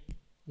of.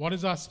 What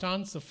is our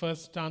stance? The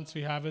first stance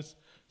we have is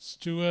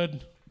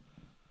steward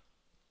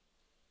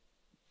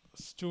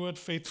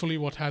faithfully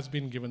what has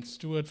been given.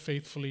 Steward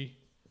faithfully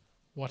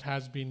what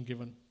has been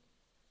given.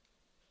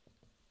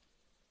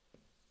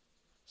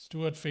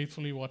 Steward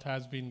faithfully what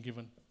has been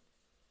given.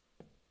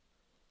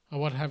 And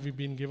what have we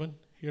been given?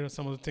 Here are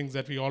some of the things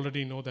that we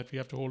already know that we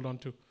have to hold on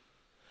to.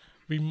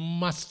 We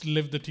must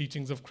live the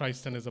teachings of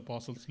Christ and His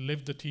apostles.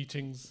 Live the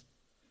teachings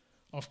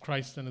of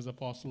Christ and His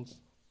apostles.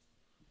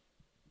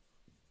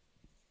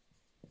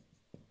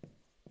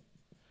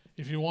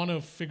 If you want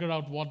to figure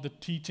out what the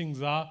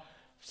teachings are,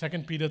 2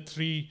 Peter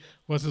 3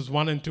 verses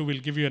 1 and 2 will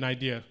give you an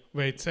idea,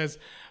 where it says,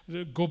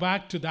 go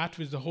back to that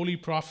which the holy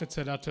prophets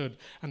had uttered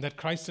and that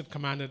Christ had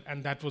commanded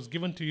and that was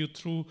given to you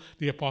through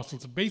the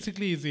apostles.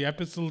 Basically, is the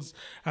epistles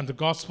and the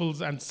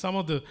gospels and some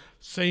of the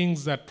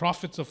sayings that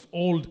prophets of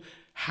old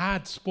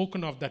had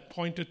spoken of that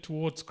pointed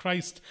towards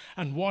Christ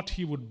and what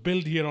He would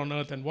build here on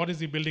earth. And what is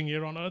He building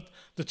here on earth?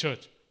 The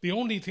church. The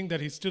only thing that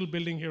He's still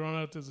building here on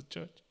earth is the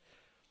church.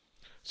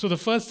 So the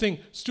first thing,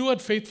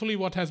 steward faithfully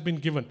what has been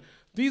given.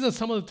 These are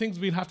some of the things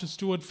we'll have to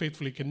steward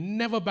faithfully. Can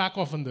never back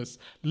off on this.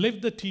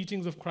 Live the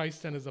teachings of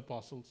Christ and His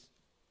apostles.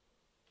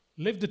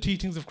 Live the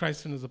teachings of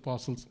Christ and His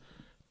apostles.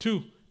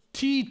 2,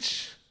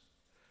 teach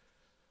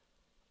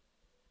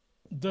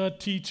the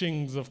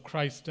teachings of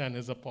Christ and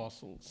His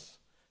apostles.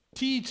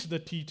 Teach the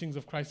teachings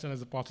of Christ and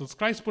His apostles.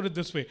 Christ put it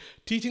this way,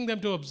 teaching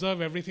them to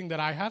observe everything that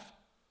I have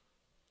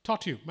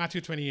taught you. Matthew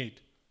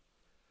 28.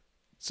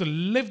 So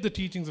live the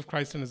teachings of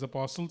Christ and His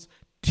apostles.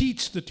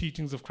 Teach the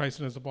teachings of Christ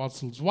and His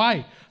apostles.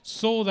 Why?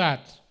 So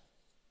that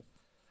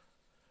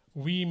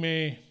we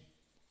may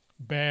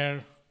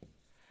bear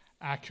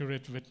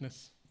accurate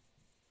witness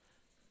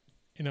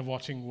in a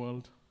watching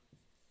world.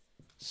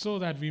 So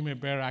that we may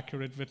bear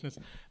accurate witness.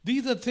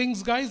 These are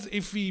things, guys,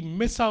 if we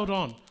miss out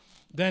on,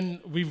 then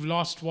we've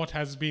lost what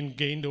has been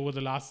gained over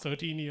the last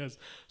 13 years.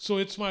 So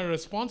it's my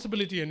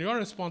responsibility and your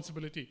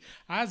responsibility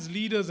as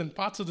leaders and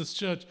parts of this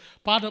church,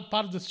 part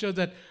of this church,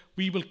 that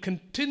we will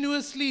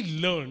continuously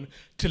learn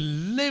to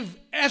live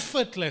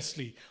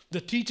effortlessly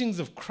the teachings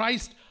of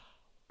Christ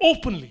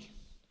openly.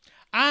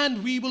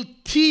 And we will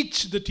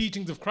teach the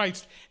teachings of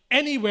Christ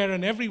anywhere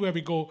and everywhere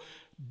we go,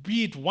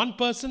 be it one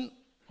person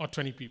or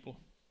 20 people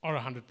or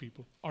 100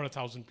 people or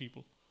 1,000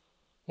 people.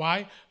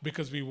 Why?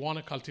 Because we want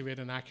to cultivate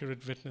an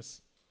accurate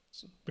witness,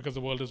 because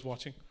the world is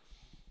watching.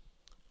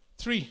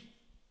 3,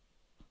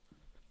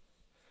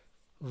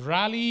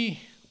 rally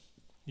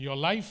your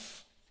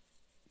life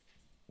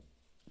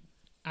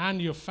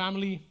and your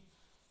family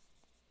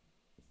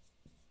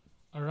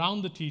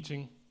around the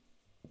teaching,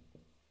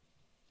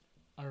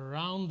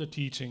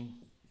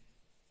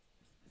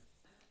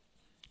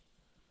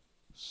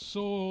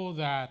 so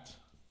that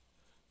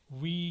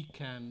we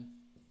can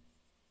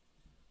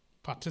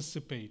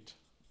participate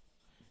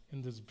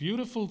in this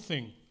beautiful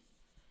thing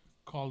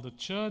called the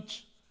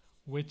church,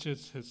 which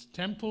is His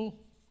temple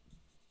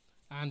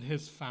and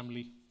His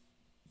family.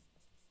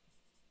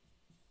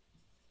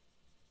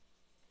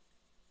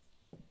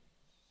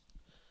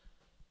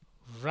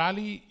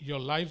 Rally your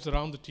lives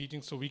around the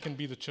teaching so we can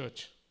be the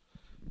church.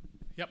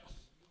 Yep.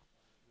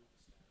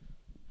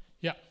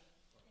 Yeah.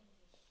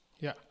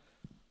 Yeah.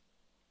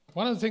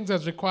 One of the things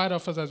that's required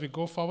of us as we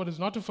go forward is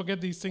not to forget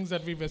these things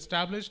that we've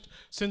established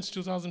since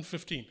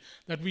 2015.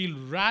 That we'll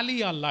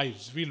rally our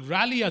lives, we'll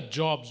rally our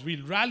jobs,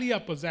 we'll rally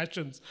our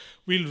possessions,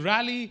 we'll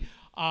rally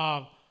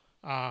our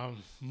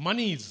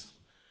monies.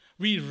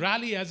 We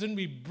rally as in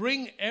we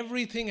bring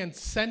everything and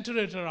center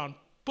it around,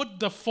 put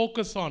the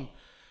focus on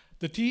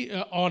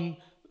on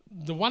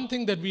the one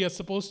thing that we are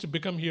supposed to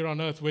become here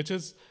on earth, which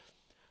is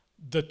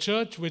the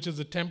church, which is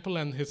the temple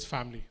and his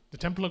family, the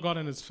temple of God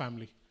and his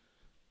family.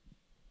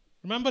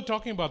 Remember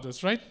talking about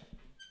this, right?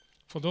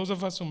 For those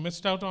of us who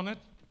missed out on it,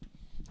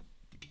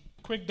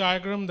 quick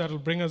diagram that will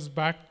bring us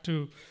back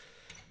to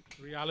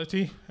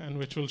reality and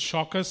which will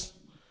shock us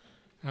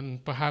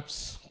and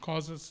perhaps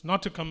cause us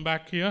not to come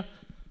back here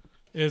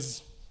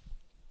is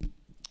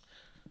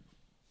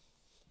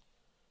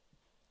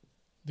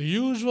the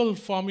usual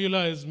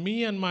formula is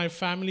me and my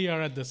family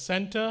are at the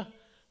center.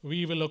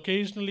 We will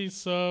occasionally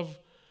serve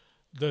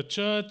the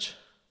church.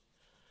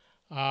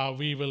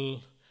 We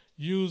will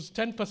use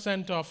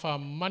 10% of our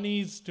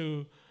monies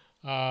to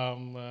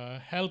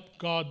help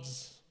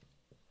God's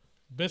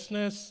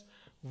business.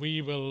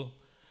 We will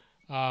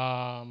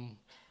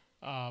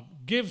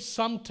give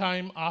some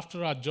time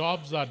after our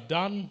jobs are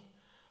done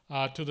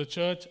to the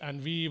church,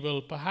 and we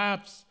will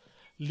perhaps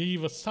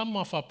leave some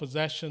of our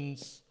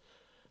possessions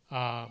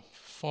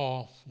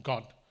for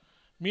God.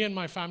 Me and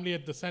my family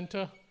at the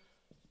center,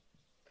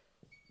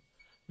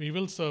 we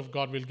will serve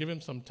God. We'll give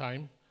him some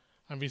time.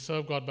 And we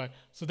serve God by.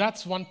 So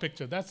that's one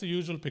picture. That's the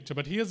usual picture.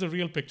 But here's the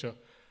real picture.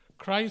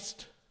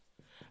 Christ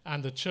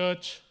and the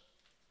church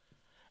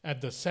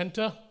at the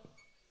center.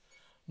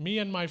 Me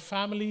and my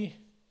family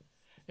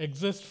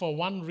exist for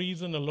one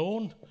reason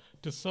alone,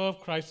 to serve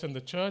Christ and the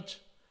church.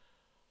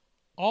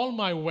 All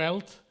my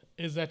wealth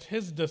is at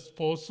his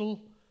disposal,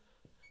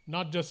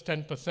 not just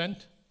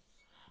 10%.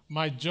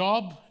 My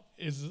job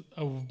is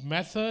a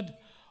method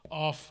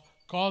of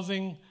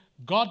causing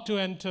God to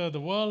enter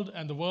the world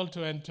and the world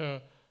to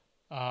enter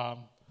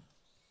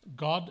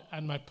God,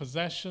 and my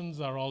possessions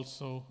are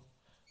also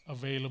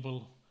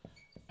available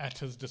at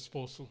his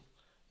disposal.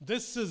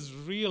 This is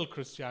real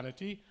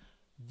Christianity.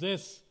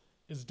 This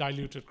is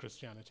diluted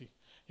Christianity.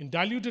 In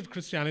diluted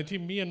Christianity,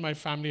 me and my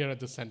family are at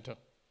the center.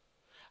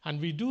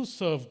 And we do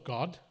serve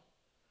God,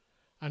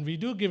 and we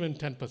do give him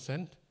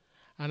 10%.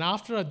 And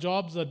after our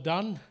jobs are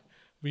done,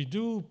 we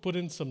do put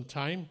in some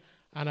time,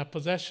 and our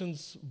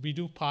possessions, we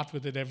do part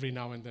with it every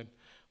now and then.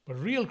 But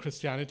real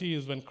Christianity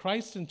is when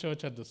Christ and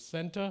church at the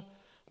center,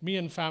 me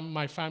and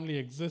my family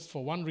exist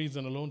for one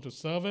reason alone, to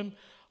serve him.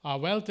 Our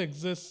wealth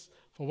exists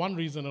for one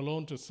reason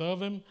alone, to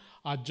serve him.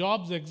 Our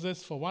jobs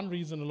exist for one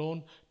reason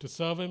alone, to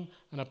serve him.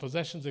 And our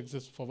possessions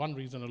exist for one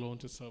reason alone,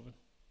 to serve him.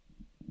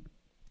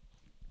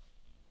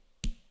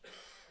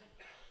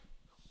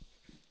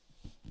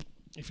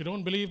 If you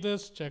don't believe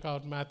this, check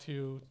out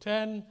Matthew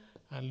 10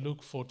 and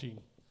Luke 14.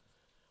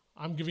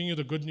 I'm giving you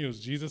the good news.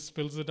 Jesus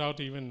spills it out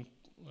even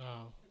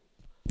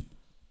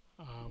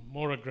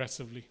more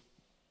aggressively.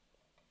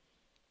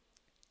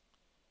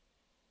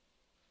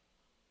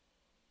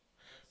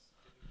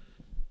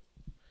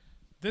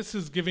 This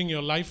is giving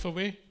your life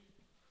away.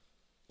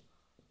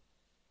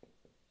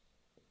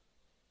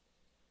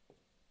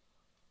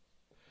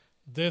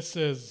 This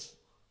is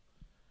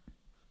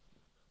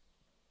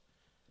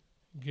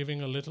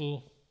giving a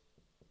little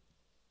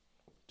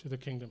to the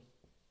kingdom.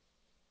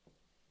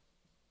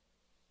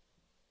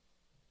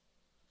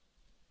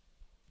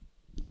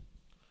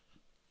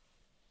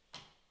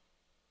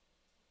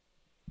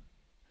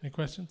 Any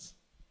questions?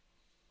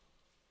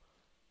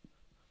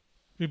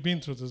 We've been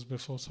through this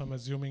before, so I'm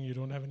assuming you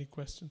don't have any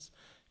questions.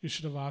 You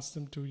should have asked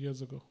them 2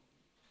 years ago.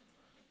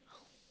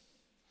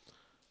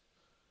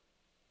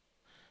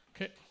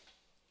 Okay.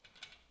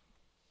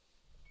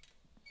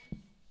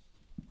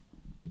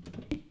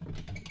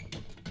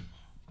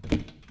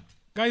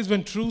 Guys,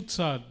 when truths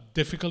are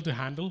difficult to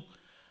handle,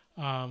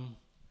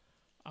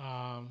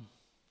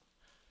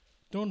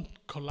 don't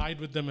collide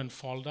with them and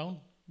fall down.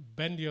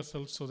 Bend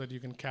yourself so that you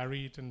can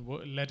carry it and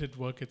let it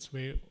work its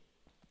way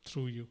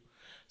through you.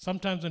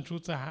 Sometimes when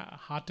truths are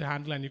hard to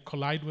handle and you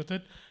collide with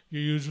it,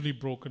 you're usually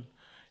broken.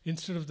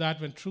 Instead of that,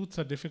 when truths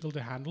are difficult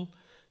to handle,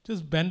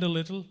 just bend a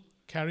little,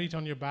 carry it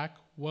on your back,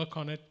 work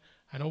on it,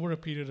 and over a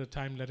period of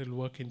time, let it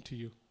work into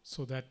you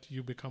so that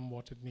you become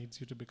what it needs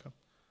you to become.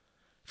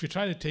 If you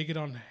try to take it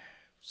on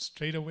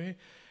straight away,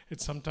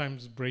 it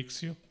sometimes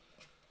breaks you.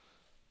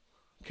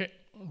 Okay,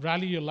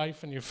 rally your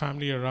life and your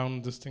family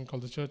around this thing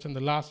called the church. And the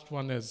last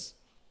one is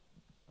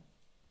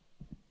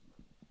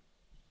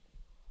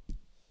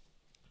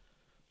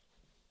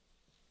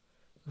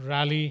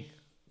rally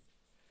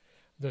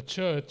the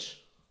church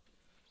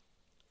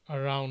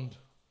around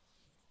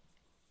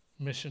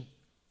mission.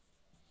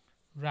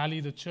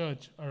 Rally the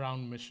church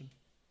around mission.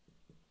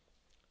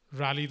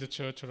 Rally the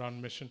church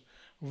around mission.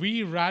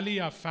 We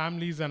rally our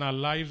families and our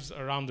lives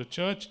around the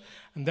church,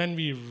 and then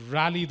we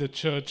rally the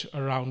church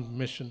around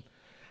mission.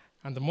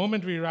 And the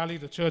moment we rally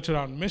the church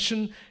around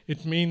mission,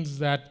 it means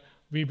that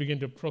we begin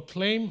to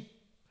proclaim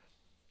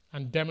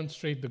and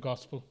demonstrate the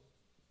gospel.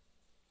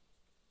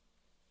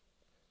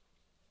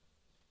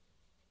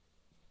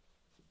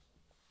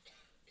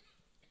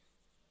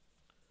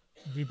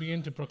 we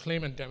begin to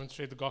proclaim and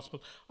demonstrate the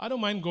gospel. I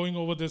don't mind going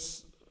over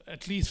this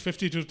at least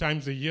 52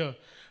 times a year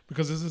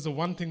because this is the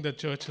one thing that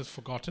church has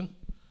forgotten.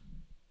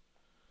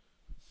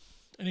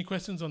 Any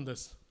questions on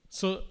this?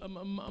 So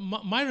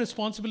my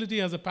responsibility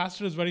as a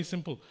pastor is very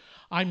simple.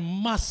 I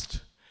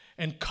must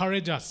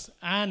encourage us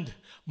and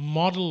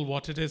model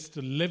what it is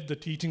to live the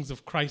teachings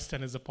of Christ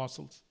and his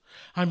apostles.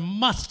 I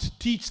must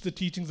teach the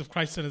teachings of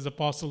Christ and his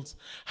apostles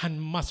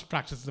and must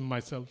practice them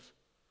myself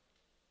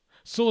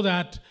so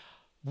that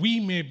we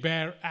may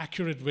bear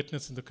accurate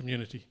witness in the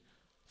community.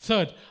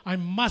 Third, I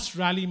must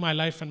rally my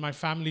life and my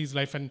family's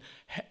life and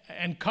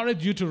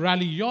encourage you to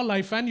rally your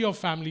life and your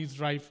family's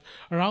life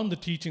around the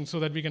teaching so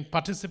that we can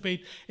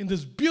participate in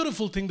this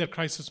beautiful thing that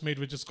Christ has made,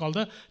 which is called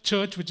the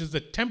church, which is the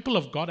temple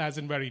of God, as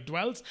in where he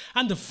dwells,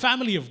 and the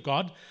family of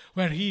God,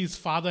 where he is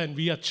father and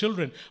we are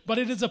children. But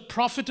it is a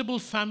profitable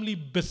family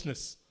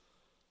business.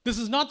 This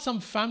is not some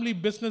family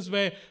business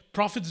where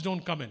profits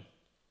don't come in.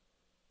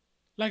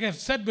 Like I've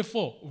said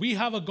before, we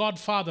have a God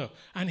Father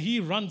and he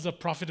runs a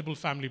profitable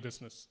family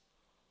business.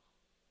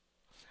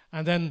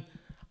 And then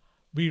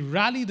we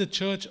rally the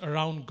church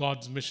around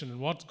God's mission. And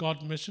what's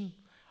God's mission?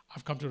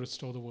 I've come to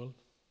restore the world.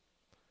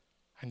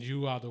 And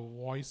you are the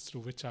voice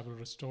through which I will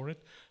restore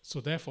it. So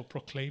therefore,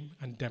 proclaim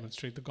and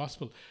demonstrate the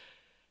gospel.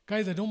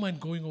 Guys, I don't mind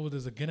going over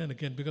this again and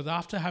again because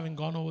after having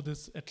gone over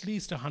this at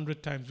least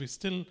 100 times, we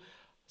still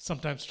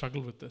sometimes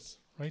struggle with this,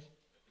 right?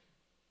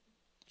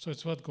 So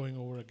it's worth going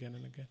over again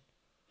and again.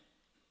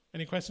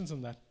 Any questions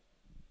on that?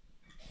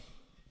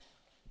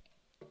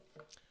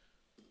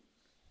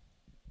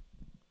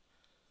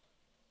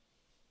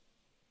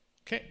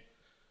 Okay,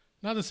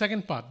 now the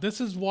second part.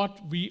 This is what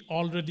we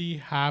already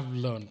have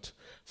learned.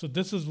 So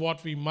this is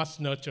what we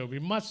must nurture. We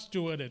must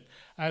steward it.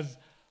 As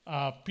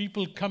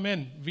people come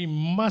in, we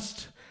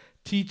must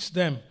teach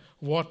them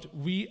what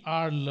we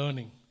are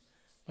learning.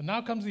 But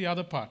now comes the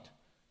other part.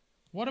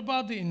 What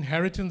about the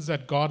inheritance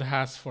that God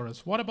has for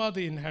us? What about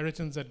the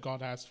inheritance that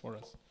God has for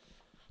us?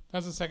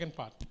 That's the second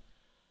part.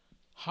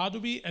 How do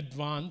we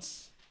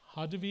advance?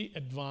 How do we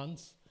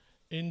advance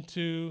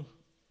into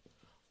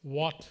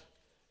what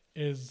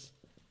is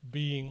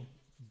being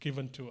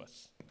given to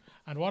us?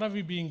 And what are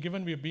we being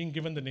given? We are being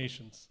given the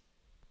nations.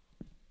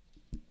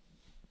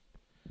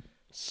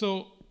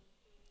 So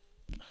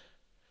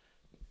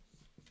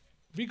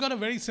we got a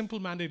very simple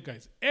mandate,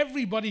 guys.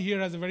 Everybody here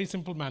has a very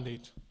simple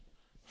mandate.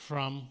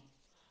 From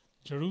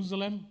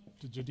Jerusalem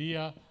to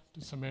Judea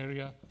to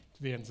Samaria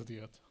to the ends of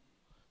the earth.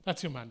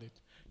 That's your mandate.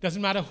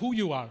 Doesn't matter who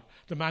you are,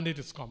 the mandate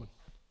is common.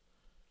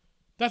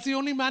 That's the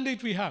only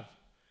mandate we have.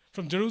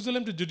 From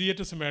Jerusalem to Judea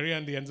to Samaria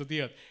and the ends of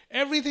the earth.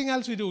 Everything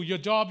else we do, your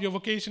job, your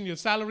vocation, your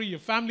salary, your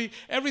family,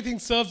 everything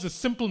serves a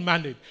simple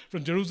mandate.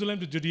 From Jerusalem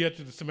to Judea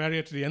to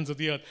Samaria to the ends of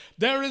the earth.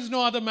 There is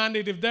no other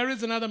mandate. If there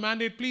is another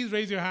mandate, please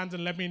raise your hands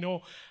and let me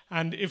know.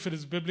 And if it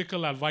is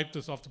biblical, I'll wipe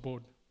this off the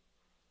board.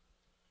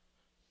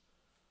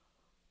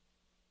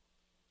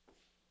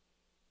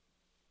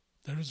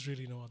 There is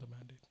really no other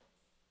mandate.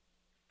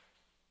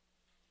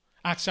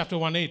 Acts chapter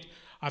 1:8.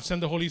 I've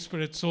sent the Holy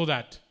Spirit so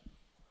that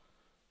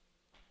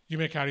you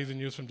may carry the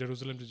news from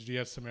Jerusalem to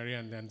Judea, Samaria,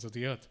 and the ends of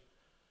the earth.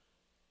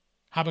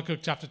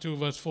 Habakkuk chapter 2,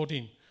 verse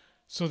 14.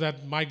 So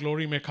that my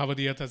glory may cover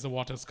the earth as the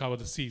waters cover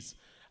the seas.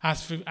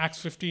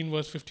 Acts 15,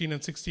 verse 15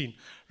 and 16.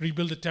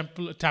 Rebuild the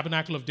temple,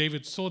 tabernacle of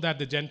David so that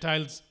the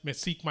Gentiles may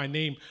seek my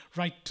name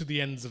right to the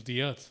ends of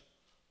the earth.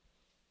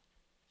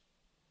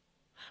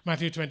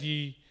 Matthew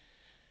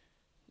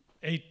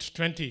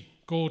 28:20.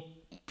 Go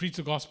preach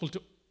the gospel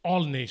to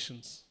all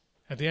nations.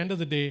 At the end of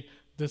the day,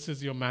 this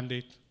is your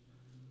mandate.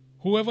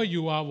 Whoever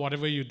you are,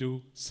 whatever you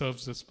do,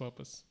 serves this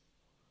purpose.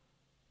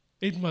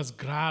 It must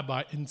grab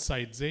our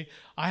insides.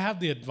 I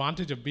have the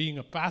advantage of being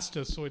a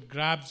pastor, so it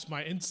grabs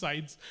my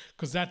insides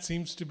because that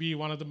seems to be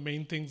one of the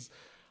main things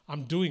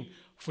I'm doing.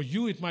 For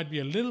you, it might be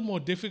a little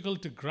more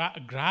difficult to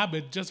grab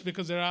it just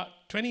because there are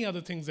 20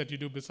 other things that you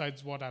do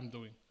besides what I'm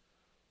doing.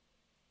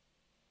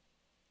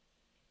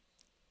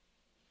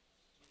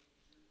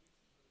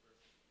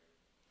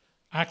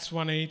 Acts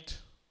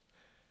 1:8,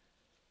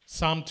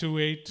 Psalm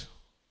 2:8,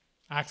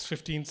 Acts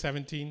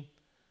 15:17,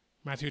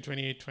 Matthew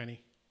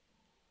 28:20.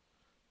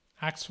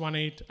 Acts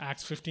 1:8,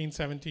 Acts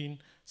 15:17,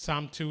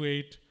 Psalm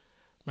 2:8,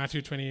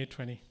 Matthew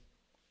 28:20.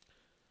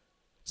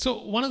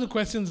 So one of the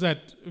questions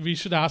that we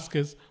should ask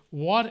is,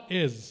 what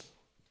is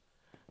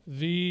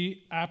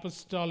the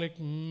apostolic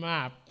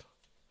map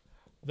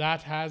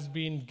that has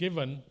been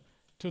given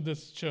to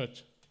this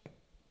church?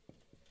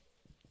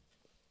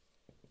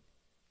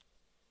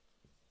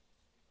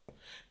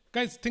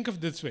 Guys, think of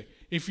it this way.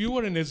 If you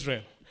were in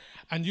Israel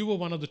and you were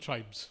one of the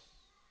tribes,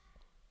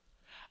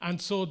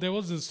 and so there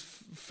was this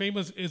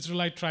famous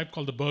Israelite tribe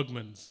called the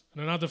Bergmans,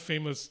 and another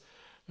famous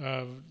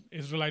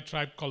Israelite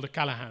tribe called the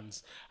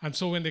Calahans. And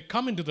so when they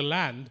come into the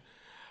land,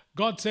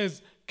 God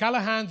says,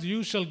 Calahans,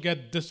 you shall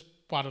get this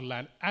part of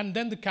land. And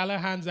then the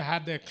Calahans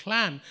had their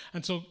clan,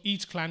 and so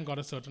each clan got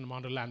a certain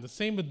amount of land. The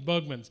same with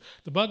Bergmans.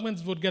 The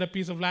Bergmans would get a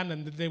piece of land,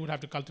 and they would have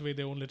to cultivate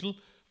their own little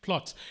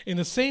plots. In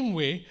the same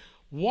way,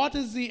 What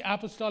is the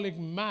apostolic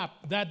map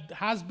that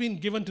has been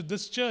given to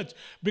this church?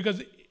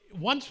 Because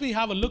once we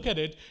have a look at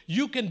it,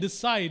 you can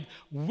decide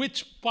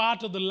which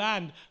part of the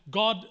land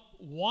God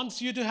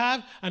wants you to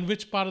have and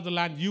which part of the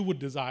land you would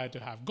desire to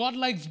have. God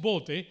likes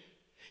both, eh?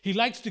 He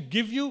likes to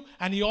give you,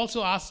 and he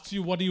also asks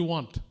you, what do you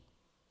want?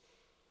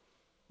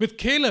 With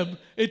Caleb,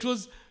 it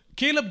was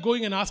Caleb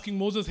going and asking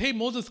Moses, hey,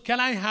 Moses, can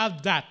I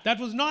have that? That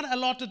was not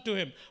allotted to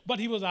him, but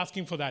he was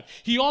asking for that.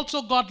 He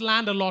also got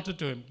land allotted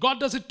to him. God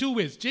does it two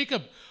ways.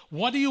 Jacob,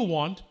 what do you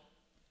want?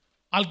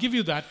 I'll give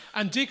you that.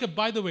 And Jacob,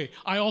 by the way,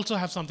 I also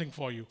have something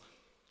for you.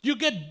 You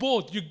get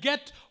both. You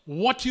get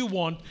what you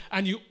want,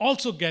 and you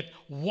also get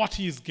what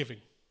he is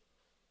giving.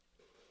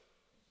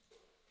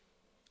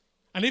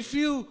 And if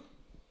you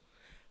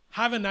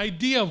have an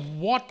idea of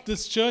what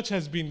this church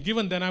has been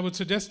given, then I would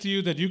suggest to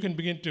you that you can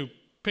begin to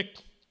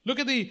pick. Look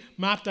at the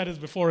map that is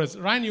before us.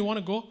 Ryan, you want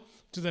to go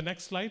to the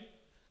next slide?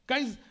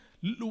 Guys,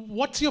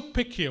 what's your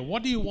pick here?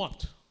 What do you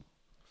want?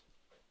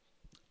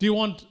 Do you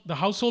want the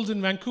households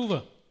in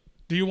Vancouver?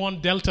 Do you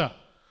want Delta?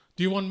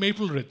 Do you want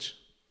Maple Ridge?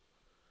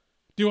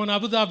 Do you want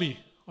Abu Dhabi?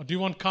 Or do you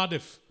want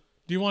Cardiff?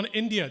 Do you want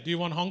India? Do you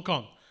want Hong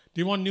Kong?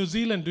 Do you want New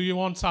Zealand? Do you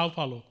want Sao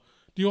Paulo?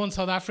 Do you want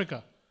South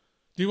Africa?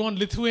 Do you want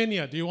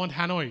Lithuania? Do you want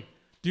Hanoi?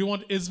 Do you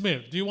want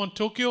Izmir? Do you want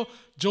Tokyo,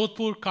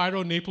 Jodhpur,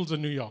 Cairo, Naples, or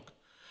New York?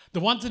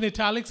 The ones in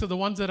italics are the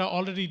ones that are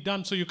already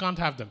done, so you can't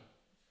have them.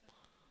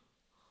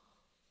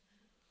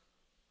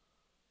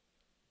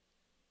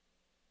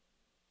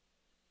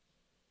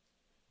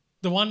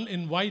 The one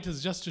in white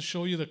is just to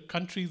show you the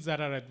countries that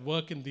are at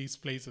work in these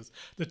places.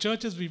 The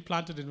churches we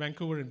planted in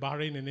Vancouver, in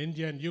Bahrain, in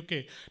India, and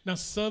UK now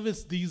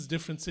service these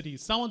different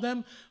cities. Some of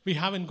them we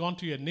haven't gone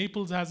to yet.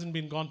 Naples hasn't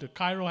been gone to.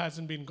 Cairo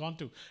hasn't been gone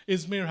to.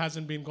 Izmir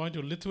hasn't been gone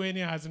to.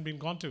 Lithuania hasn't been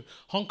gone to.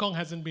 Hong Kong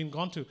hasn't been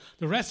gone to.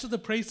 The rest of the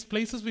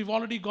places we've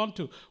already gone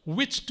to.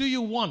 Which do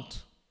you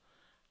want?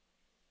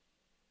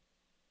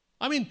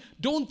 I mean,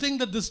 don't think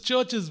that this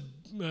church is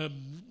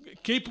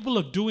capable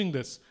of doing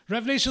this.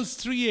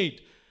 Revelations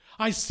 3:8.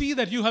 I see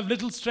that you have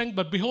little strength,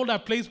 but behold, I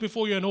place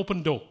before you an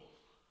open door.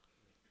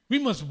 We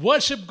must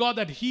worship God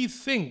that he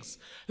thinks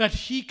that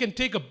he can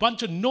take a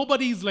bunch of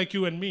nobodies like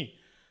you and me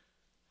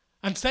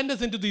and send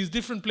us into these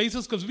different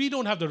places because we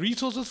don't have the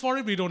resources for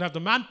it, we don't have the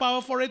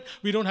manpower for it,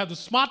 we don't have the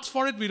smarts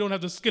for it, we don't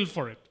have the skill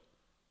for it.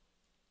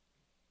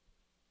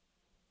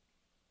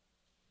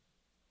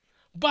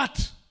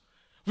 But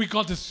we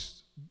got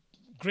this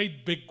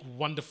great, big,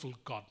 wonderful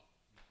God.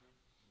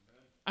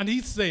 And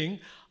he's saying,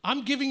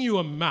 I'm giving you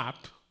a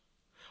map.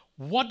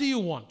 What do you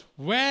want?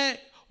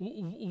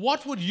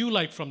 What would you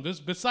like from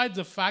this besides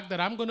the fact that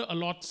I'm going to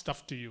allot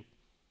stuff to you?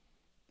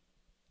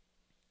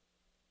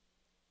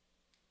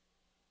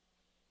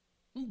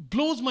 It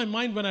blows my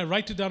mind when I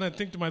write it down and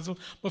think to myself,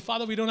 but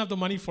Father, we don't have the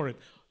money for it.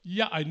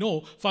 Yeah, I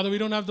know. Father, we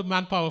don't have the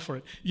manpower for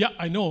it. Yeah,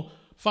 I know.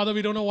 Father,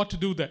 we don't know what to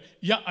do there.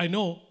 Yeah, I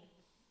know.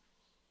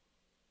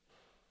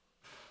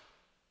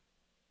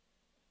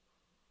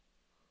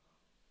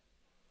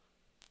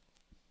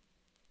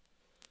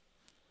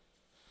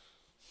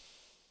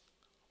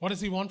 What does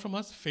he want from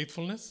us?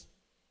 Faithfulness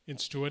in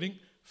stewarding,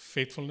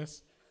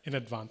 faithfulness in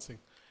advancing.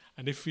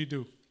 And if we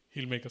do,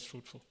 he'll make us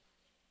fruitful.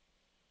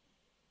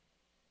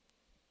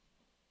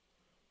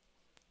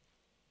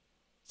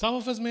 Some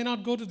of us may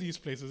not go to these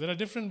places. There are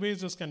different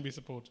ways this can be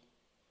supported.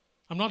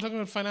 I'm not talking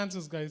about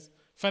finances, guys.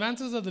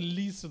 Finances are the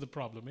least of the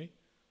problem, eh?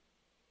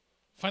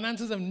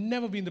 Finances have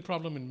never been the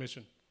problem in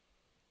mission.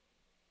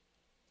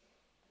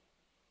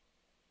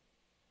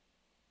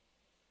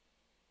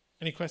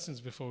 Any questions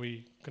before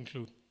we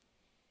conclude?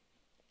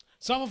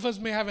 Some of us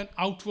may have an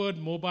outward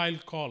mobile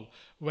call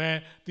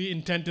where the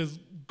intent is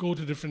go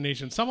to different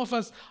nations. Some of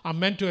us are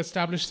meant to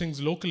establish things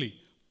locally.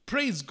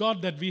 Praise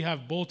God that we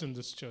have both in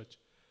this church.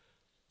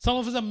 Some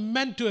of us are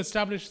meant to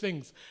establish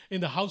things in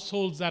the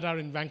households that are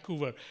in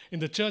Vancouver, in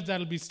the church that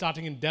will be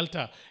starting in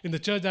Delta, in the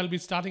church that will be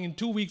starting in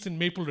 2 weeks in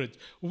Maple Ridge.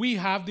 We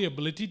have the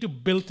ability to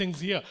build things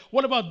here.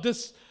 What about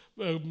this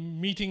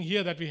meeting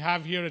here that we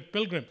have here at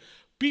Pilgrim?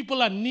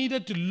 People are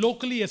needed to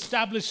locally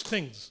establish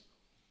things,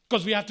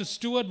 because we have to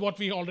steward what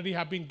we already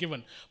have been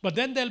given. But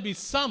then there'll be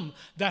some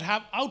that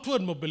have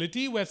outward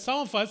mobility where some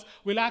of us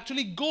will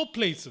actually go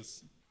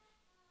places.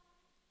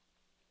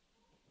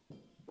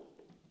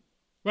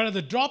 Where at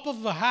the drop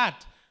of a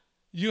hat,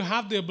 you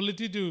have the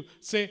ability to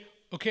say,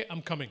 okay,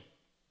 I'm coming.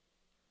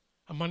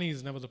 And money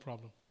is never the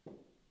problem.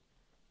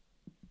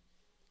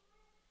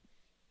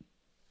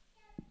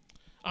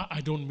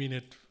 I don't mean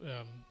it.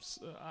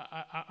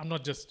 I'm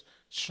not just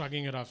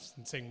shrugging it off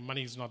and saying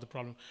money is not the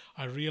problem.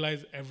 I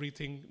realize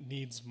everything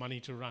needs money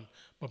to run,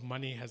 but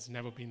money has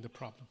never been the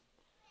problem.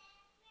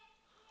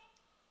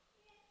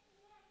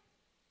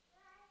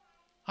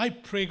 I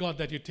pray, God,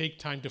 that you take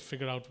time to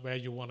figure out where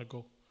you want to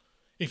go,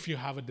 if you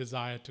have a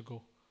desire to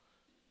go.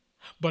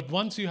 But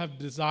once you have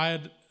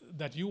desired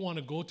that you want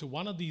to go to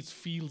one of these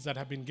fields that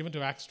have been given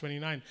to Acts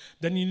 29,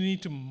 then you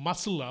need to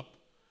muscle up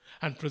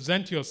and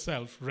present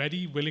yourself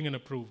ready, willing, and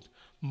approved.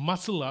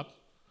 Muscle up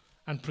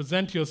and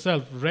present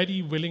yourself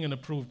ready, willing, and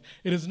approved.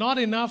 It is not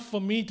enough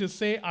for me to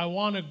say, I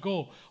want to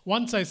go.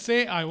 Once I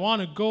say, I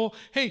want to go,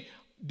 hey,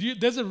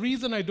 there's a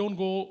reason I don't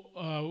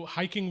go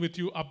hiking with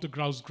you up the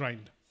grouse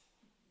grind.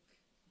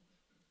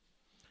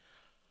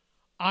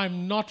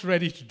 I'm not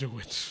ready to do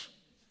it.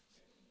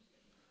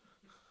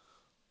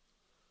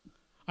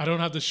 I don't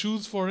have the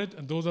shoes for it,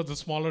 and those are the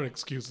smaller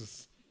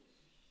excuses.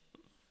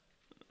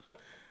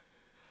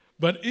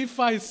 But if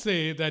I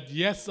say that,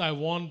 yes, I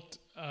want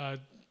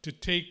to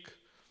take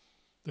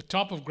the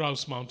top of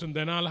Grouse Mountain,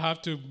 then I'll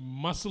have to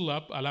muscle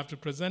up. I'll have to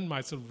present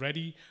myself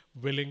ready,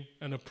 willing,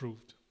 and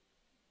approved.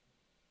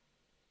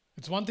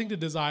 It's one thing to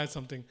desire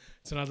something.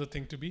 It's another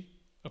thing to be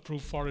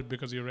approved for it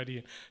because you're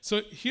ready.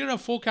 So here are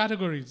 4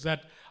 categories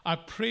that I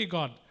pray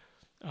God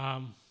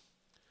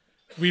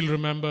we'll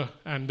remember.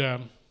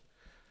 And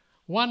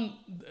one,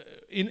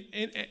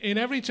 in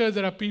every church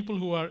there are people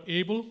who are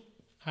able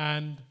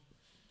and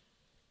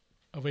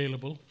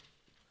available.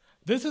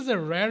 This is a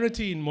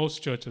rarity in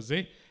most churches,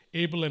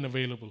 able and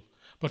available.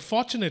 But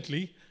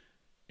fortunately,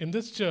 in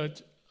this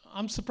church,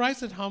 I'm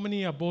surprised at how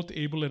many are both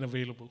able and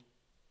available.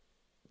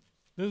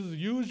 This is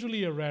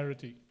usually a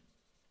rarity.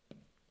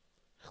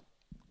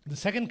 The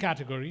second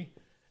category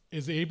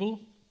is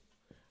able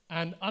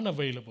and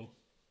unavailable.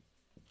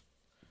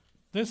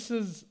 This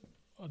is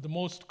the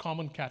most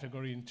common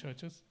category in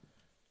churches.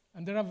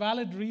 And there are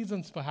valid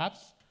reasons,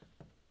 perhaps,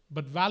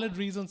 but valid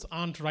reasons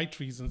aren't right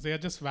reasons. They are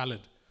just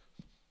valid.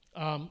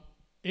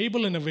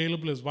 Able and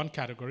available is one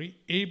category.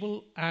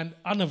 Able and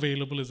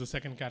unavailable is the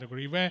second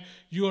category, where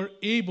you are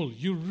able,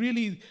 you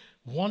really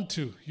want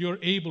to, you're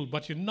able,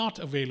 but you're not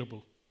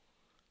available.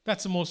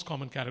 That's the most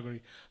common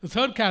category. The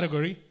third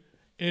category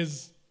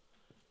is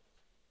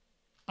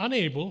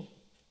unable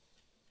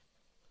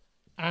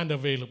and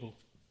available.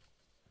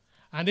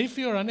 And if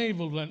you're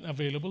unable and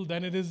available,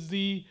 then it is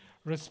the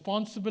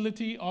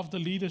responsibility of the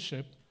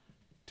leadership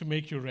to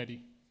make you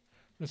ready.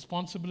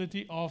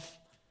 Responsibility of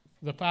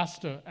the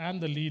pastor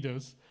and the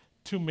leaders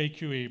to make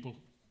you able.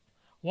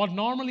 What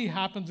normally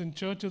happens in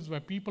churches where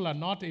people are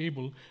not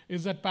able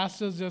is that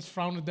pastors just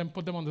frown at them,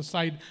 put them on the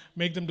side,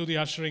 make them do the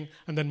ushering,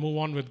 and then move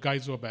on with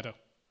guys who are better.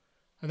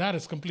 And that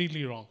is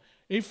completely wrong.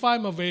 If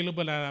I'm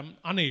available and I'm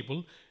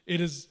unable,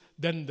 it is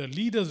then the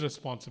leader's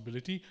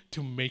responsibility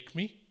to make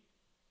me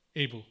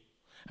able.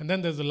 And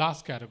then there's the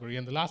last category,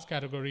 and the last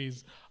category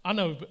is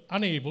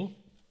unable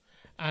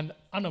and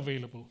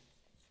unavailable.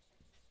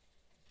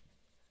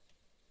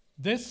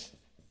 This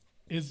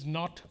is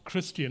not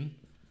Christian,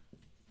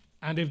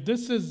 and if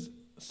this is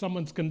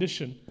someone's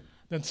condition,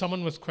 then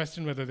someone must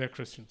question whether they're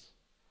Christians.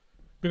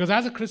 Because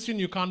as a Christian,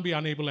 you can't be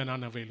unable and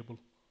unavailable.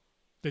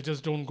 They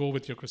just don't go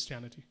with your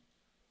Christianity.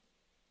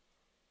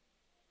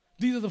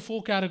 These are the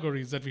 4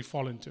 categories that we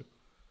fall into.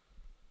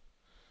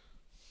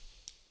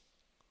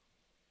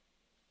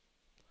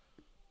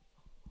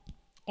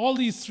 All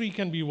these 3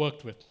 can be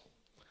worked with.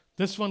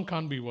 This one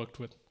can't be worked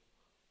with.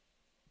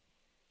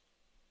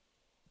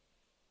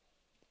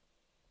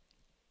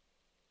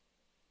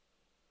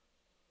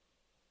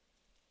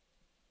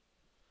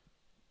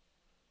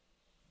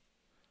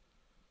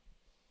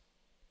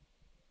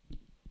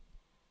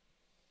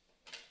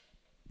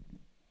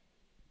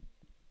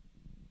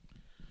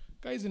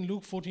 Guys, in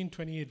Luke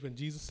 14:28, when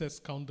Jesus says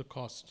count the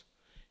cost,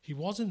 he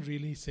wasn't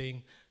really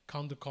saying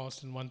count the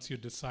cost and once you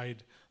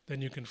decide,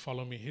 then you can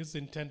follow me. His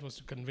intent was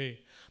to convey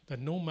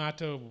that no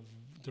matter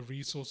the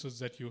resources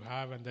that you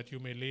have and that you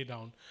may lay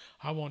down,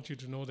 I want you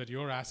to know that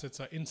your assets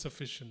are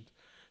insufficient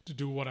to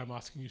do what I'm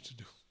asking you to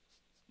do.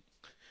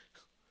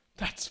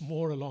 That's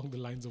more along the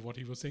lines of what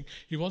he was saying.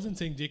 He wasn't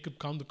saying, Jacob,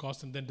 count the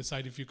cost and then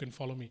decide if you can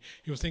follow me.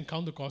 He was saying,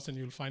 count the cost and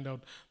you'll find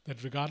out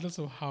that regardless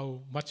of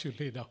how much you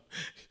lay down,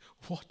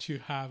 what you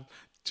have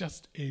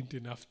just ain't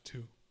enough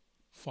to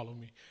follow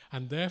me.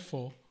 And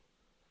therefore,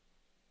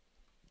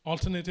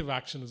 alternative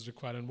action is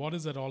required. And what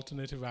is that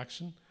alternative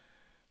action?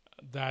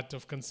 That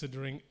of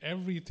considering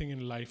everything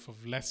in life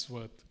of less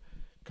worth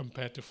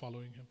compared to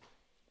following him.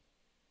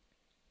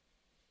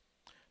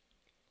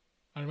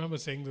 I remember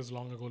saying this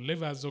long ago.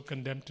 Live as though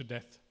condemned to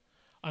death,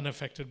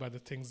 unaffected by the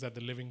things that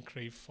the living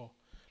crave for.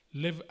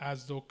 Live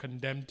as though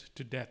condemned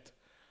to death,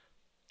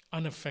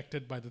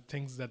 unaffected by the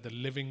things that the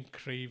living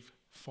crave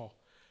for.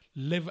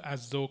 Live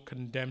as though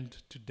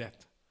condemned to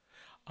death,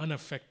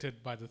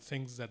 unaffected by the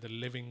things that the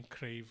living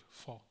crave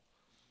for.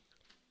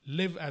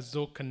 Live as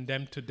though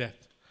condemned to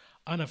death,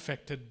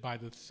 unaffected by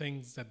the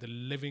things that the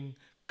living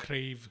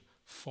crave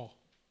for.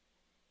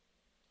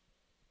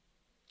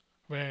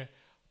 Where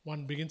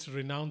one begins to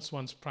renounce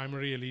one's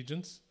primary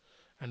allegiance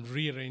and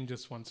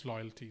rearranges one's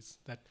loyalties.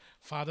 That,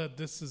 Father,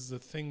 this is the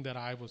thing that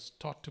I was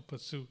taught to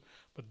pursue,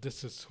 but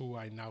this is who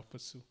I now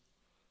pursue.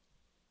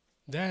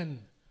 Then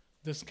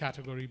this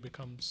category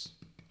becomes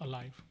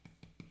alive,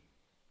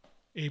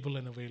 able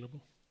and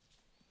available.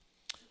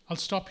 I'll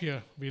stop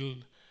here. We'll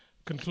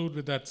conclude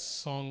with that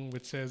song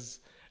which says,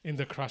 in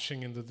the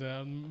crushing,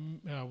 in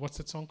what's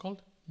that song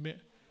called?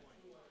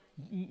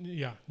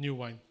 New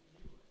Wine.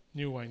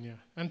 New Wine, yeah.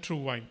 And True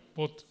Wine.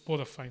 Both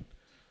are fine.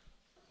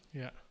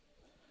 Yeah.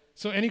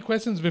 So any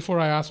questions before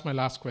I ask my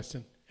last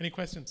question? Any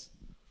questions?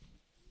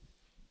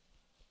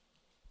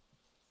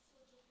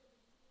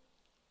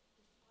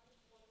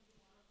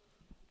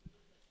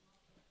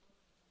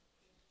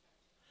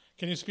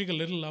 Can you speak a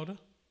little louder?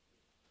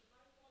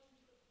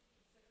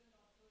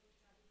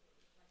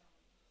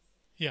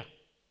 Yeah.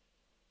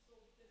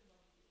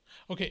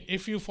 Okay,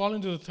 if you fall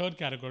into the third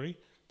category,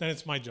 then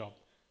it's my job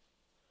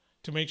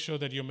to make sure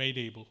that you're made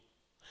able.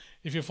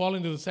 If you fall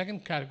into the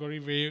second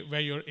category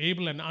where you're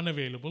able and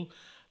unavailable,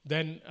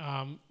 then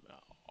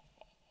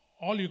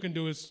all you can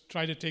do is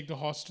try to take the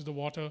horse to the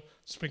water,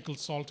 sprinkle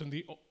salt in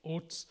the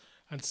oats,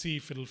 and see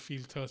if it'll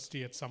feel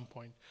thirsty at some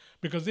point.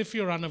 Because if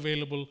you're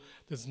unavailable,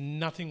 there's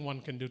nothing one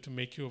can do to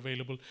make you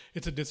available.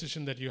 It's a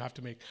decision that you have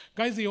to make.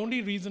 Guys, the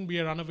only reason we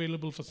are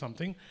unavailable for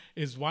something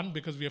is one,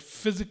 because we are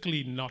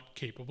physically not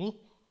capable,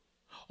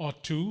 or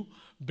two,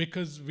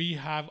 because we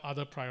have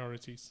other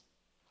priorities.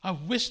 I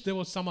wish there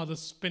was some other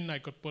spin I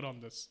could put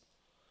on this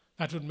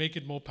that would make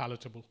it more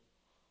palatable.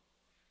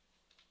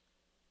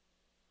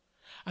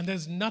 And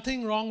there's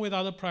nothing wrong with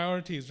other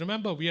priorities.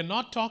 Remember, we are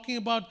not talking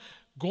about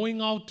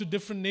going out to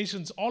different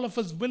nations. All of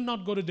us will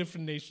not go to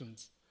different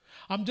nations.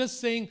 I'm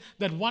just saying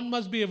that one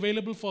must be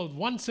available for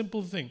one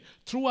simple thing.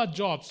 Through our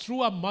jobs,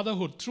 through our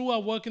motherhood, through our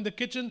work in the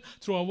kitchen,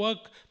 through our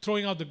work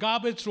throwing out the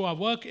garbage, through our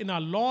work in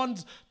our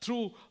lawns,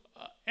 through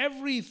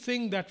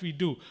everything that we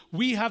do.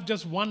 We have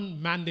just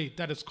one mandate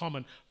that is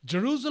common.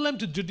 Jerusalem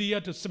to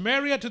Judea to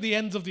Samaria to the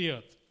ends of the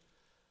earth.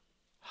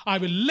 I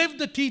will live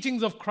the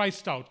teachings of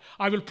Christ out.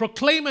 I will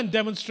proclaim and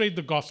demonstrate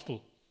the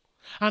gospel.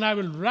 And I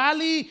will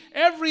rally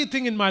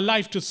everything in my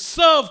life to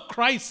serve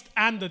Christ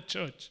and the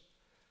church.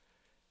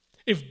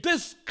 If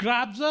this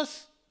grabs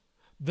us,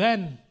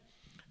 then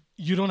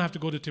you don't have to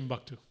go to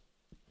Timbuktu.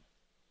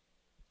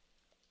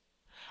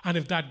 And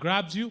if that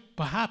grabs you,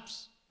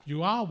 perhaps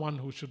you are one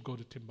who should go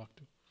to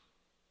Timbuktu.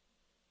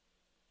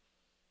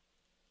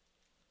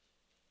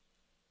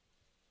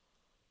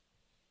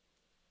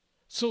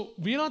 So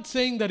we're not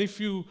saying that if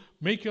you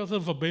make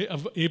yourself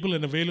able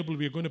and available,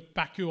 we're going to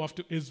pack you off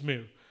to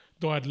Izmir.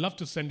 Though I'd love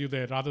to send you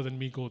there rather than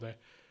me go there.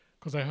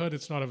 Because I heard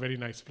it's not a very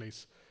nice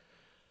place.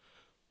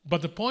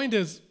 But the point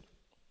is,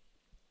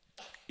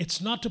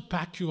 it's not to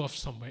pack you off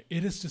somewhere.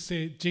 It is to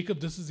say, Jacob,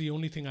 this is the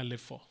only thing I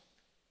live for.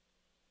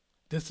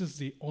 This is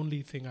the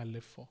only thing I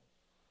live for.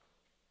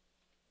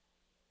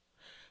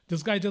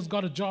 This guy just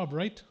got a job,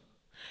 right?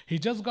 He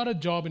just got a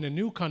job in a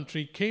new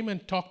country, came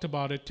and talked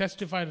about it,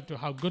 testified to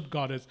how good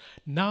God is.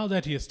 Now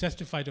that he has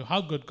testified to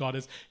how good God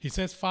is, he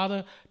says,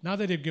 Father, now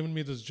that you've given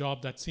me this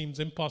job that seems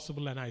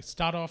impossible and I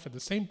start off at the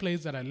same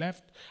place that I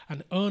left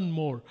and earn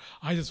more,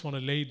 I just want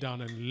to lay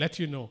down and let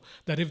you know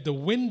that if the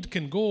wind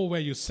can go where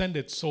you send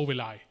it, so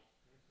will I.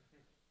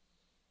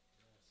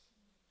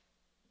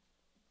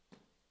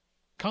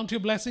 Count your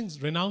blessings,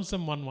 renounce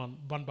them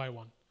one by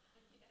one.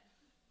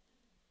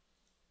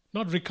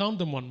 Not recount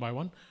them one by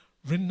one.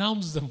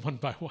 Renounce them one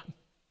by one.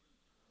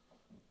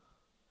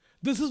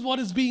 This is what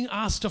is being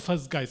asked of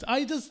us, guys.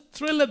 I just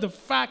thrill at the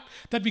fact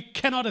that we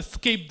cannot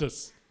escape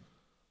this.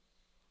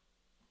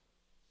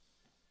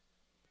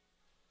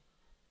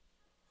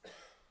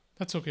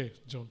 That's okay,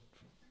 Joan.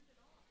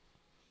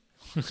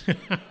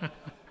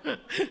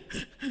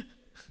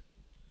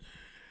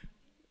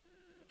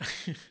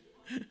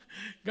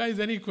 Guys,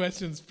 any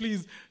questions,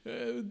 please?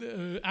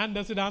 Anne,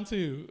 does it answer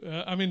you?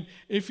 I mean,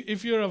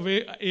 if you're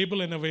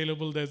able and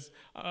available, there's,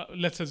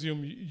 let's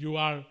assume you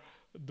are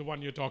the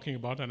one you're talking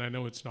about, and I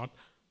know it's not,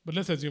 but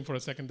let's assume for a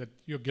second that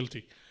you're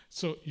guilty.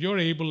 So you're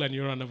able and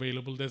you're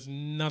unavailable. There's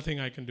nothing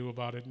I can do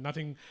about it,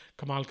 nothing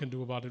Kamal can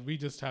do about it. We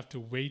just have to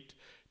wait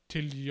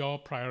till your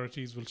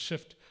priorities will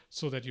shift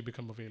so that you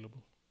become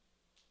available.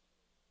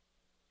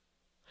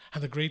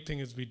 And the great thing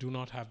is we do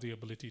not have the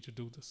ability to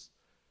do this.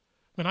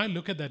 When I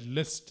look at that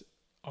list,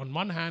 on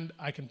one hand,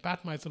 I can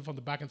pat myself on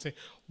the back and say,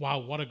 wow,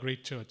 what a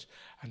great church.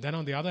 And then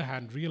on the other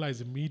hand, realize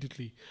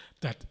immediately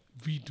that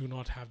we do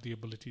not have the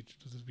ability to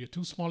do this. We are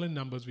too small in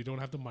numbers. We don't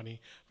have the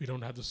money. We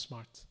don't have the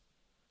smarts.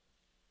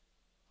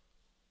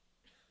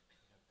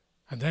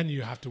 And then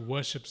you have to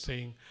worship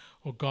saying,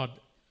 oh God,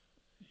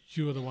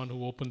 you are the one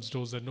who opens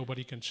doors that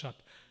nobody can shut.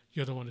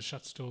 You're the one who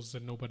shuts doors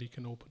that nobody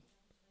can open.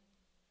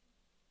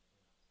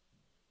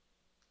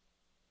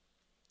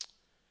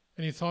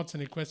 Any thoughts,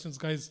 any questions,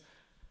 guys?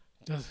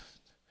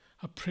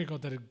 I pray,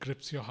 God, that it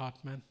grips your heart,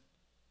 man.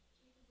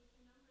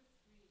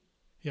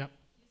 Yeah.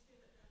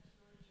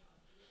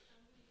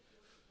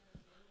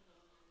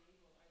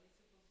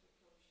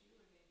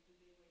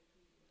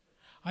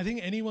 I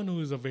think anyone who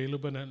is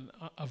available and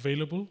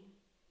available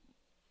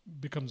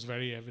becomes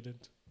very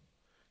evident.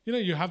 You know,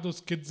 you have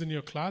those kids in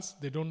your class,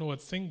 they don't know a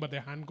thing, but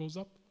their hand goes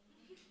up.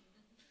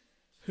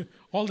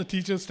 All the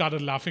teachers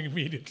started laughing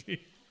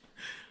immediately.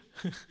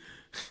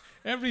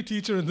 Every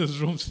teacher in this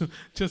room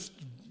just,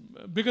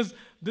 because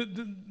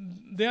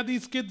there are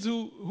these kids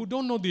who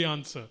don't know the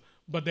answer,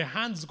 but their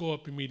hands go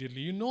up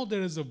immediately. You know there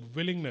is a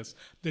willingness.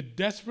 They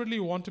desperately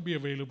want to be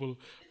available,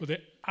 but they're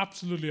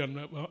absolutely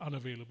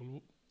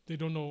unavailable. They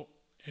don't know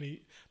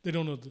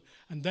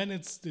and then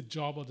it's the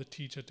job of the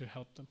teacher to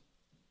help them.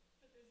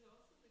 But there's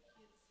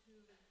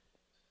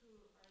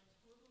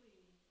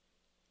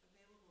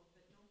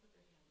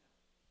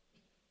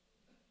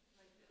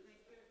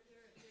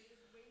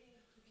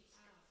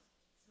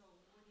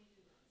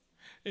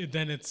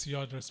then it's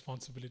your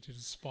responsibility to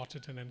spot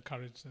it and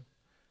encourage them.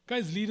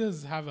 Guys,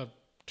 leaders have a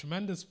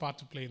tremendous part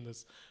to play in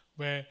this,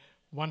 where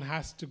one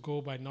has to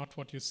go by not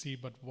what you see,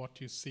 but what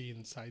you see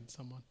inside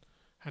someone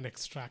and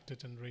extract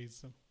it and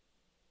raise them.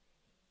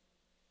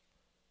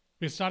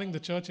 We're starting the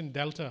church in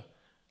Delta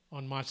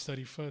on March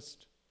 31st.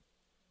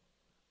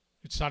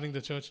 It's starting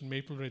the church in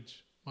Maple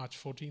Ridge,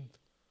 March 14th.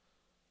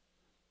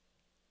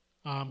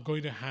 I'm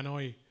going to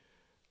Hanoi,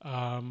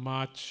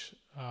 March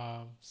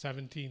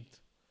 17th.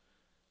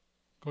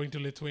 Going to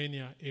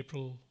Lithuania,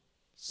 April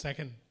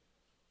 2nd.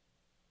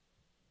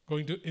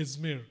 Going to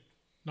Izmir,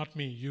 not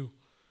me, you.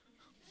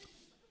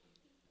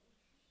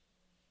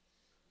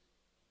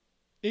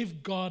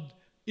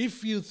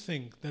 If you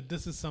think that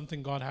this is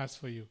something God has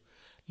for you,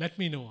 let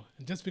me know.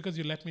 And just because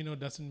you let me know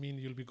doesn't mean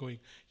you'll be going.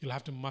 You'll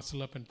have to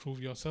muscle up and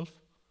prove yourself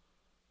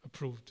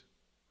approved.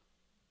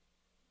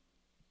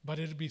 But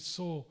it'd be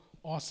so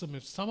awesome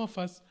if some of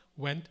us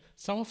went,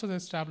 some of us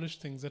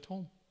established things at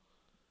home.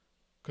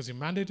 Because your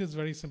mandate is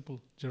very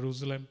simple.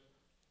 Jerusalem,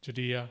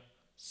 Judea,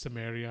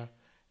 Samaria,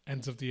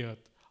 ends of the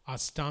earth. Our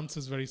stance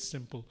is very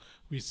simple.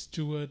 We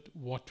steward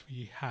what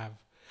we have,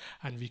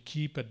 and we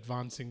keep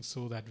advancing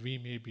so that we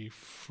may be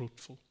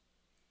fruitful.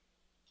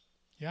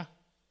 Yeah?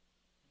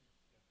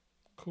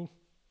 Cool.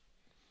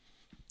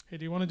 Hey,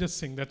 do you want to just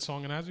sing that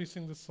song? And as we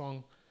sing this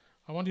song,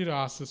 I want you to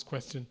ask this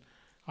question.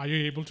 Are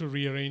you able to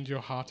rearrange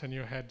your heart and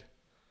your head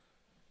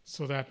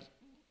so that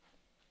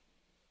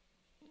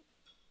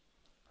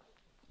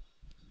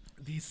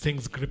these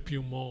things grip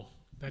you more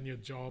than your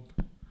job,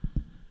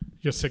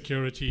 your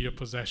security, your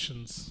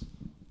possessions?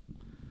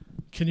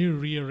 Can you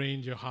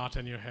rearrange your heart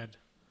and your head,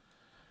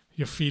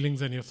 your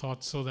feelings and your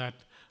thoughts, so that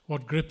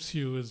what grips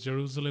you is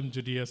Jerusalem,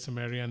 Judea,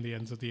 Samaria, and the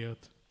ends of the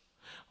earth?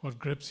 What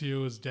grips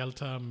you is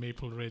Delta,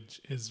 Maple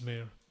Ridge,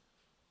 Izmir.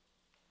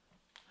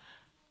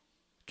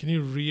 Can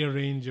you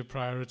rearrange your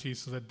priorities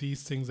so that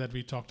these things that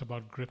we talked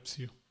about grips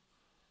you?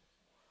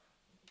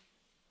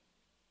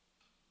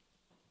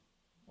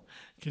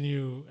 Can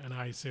you and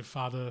I say,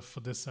 Father,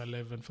 for this I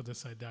live and for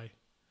this I die?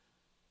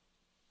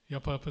 Your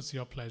purpose,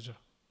 your pleasure.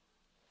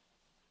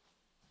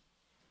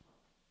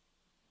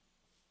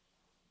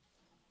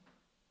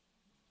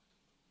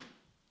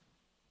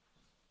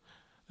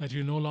 That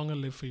you no longer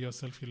live for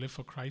yourself, you live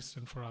for Christ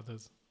and for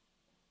others.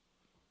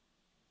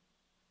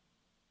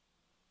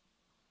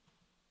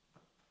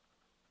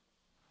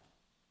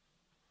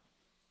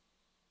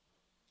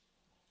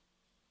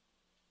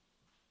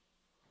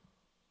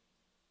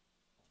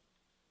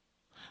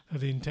 That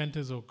the intent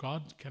is, oh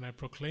God, can I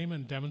proclaim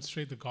and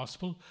demonstrate the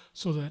gospel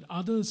so that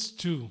others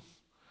too,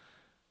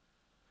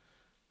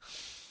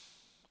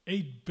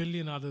 8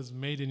 billion others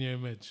made in your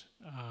image,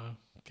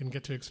 can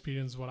get to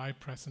experience what I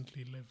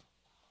presently live.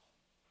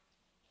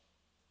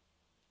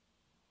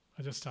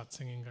 I just start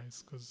singing,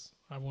 guys, because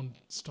I won't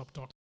stop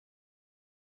talking.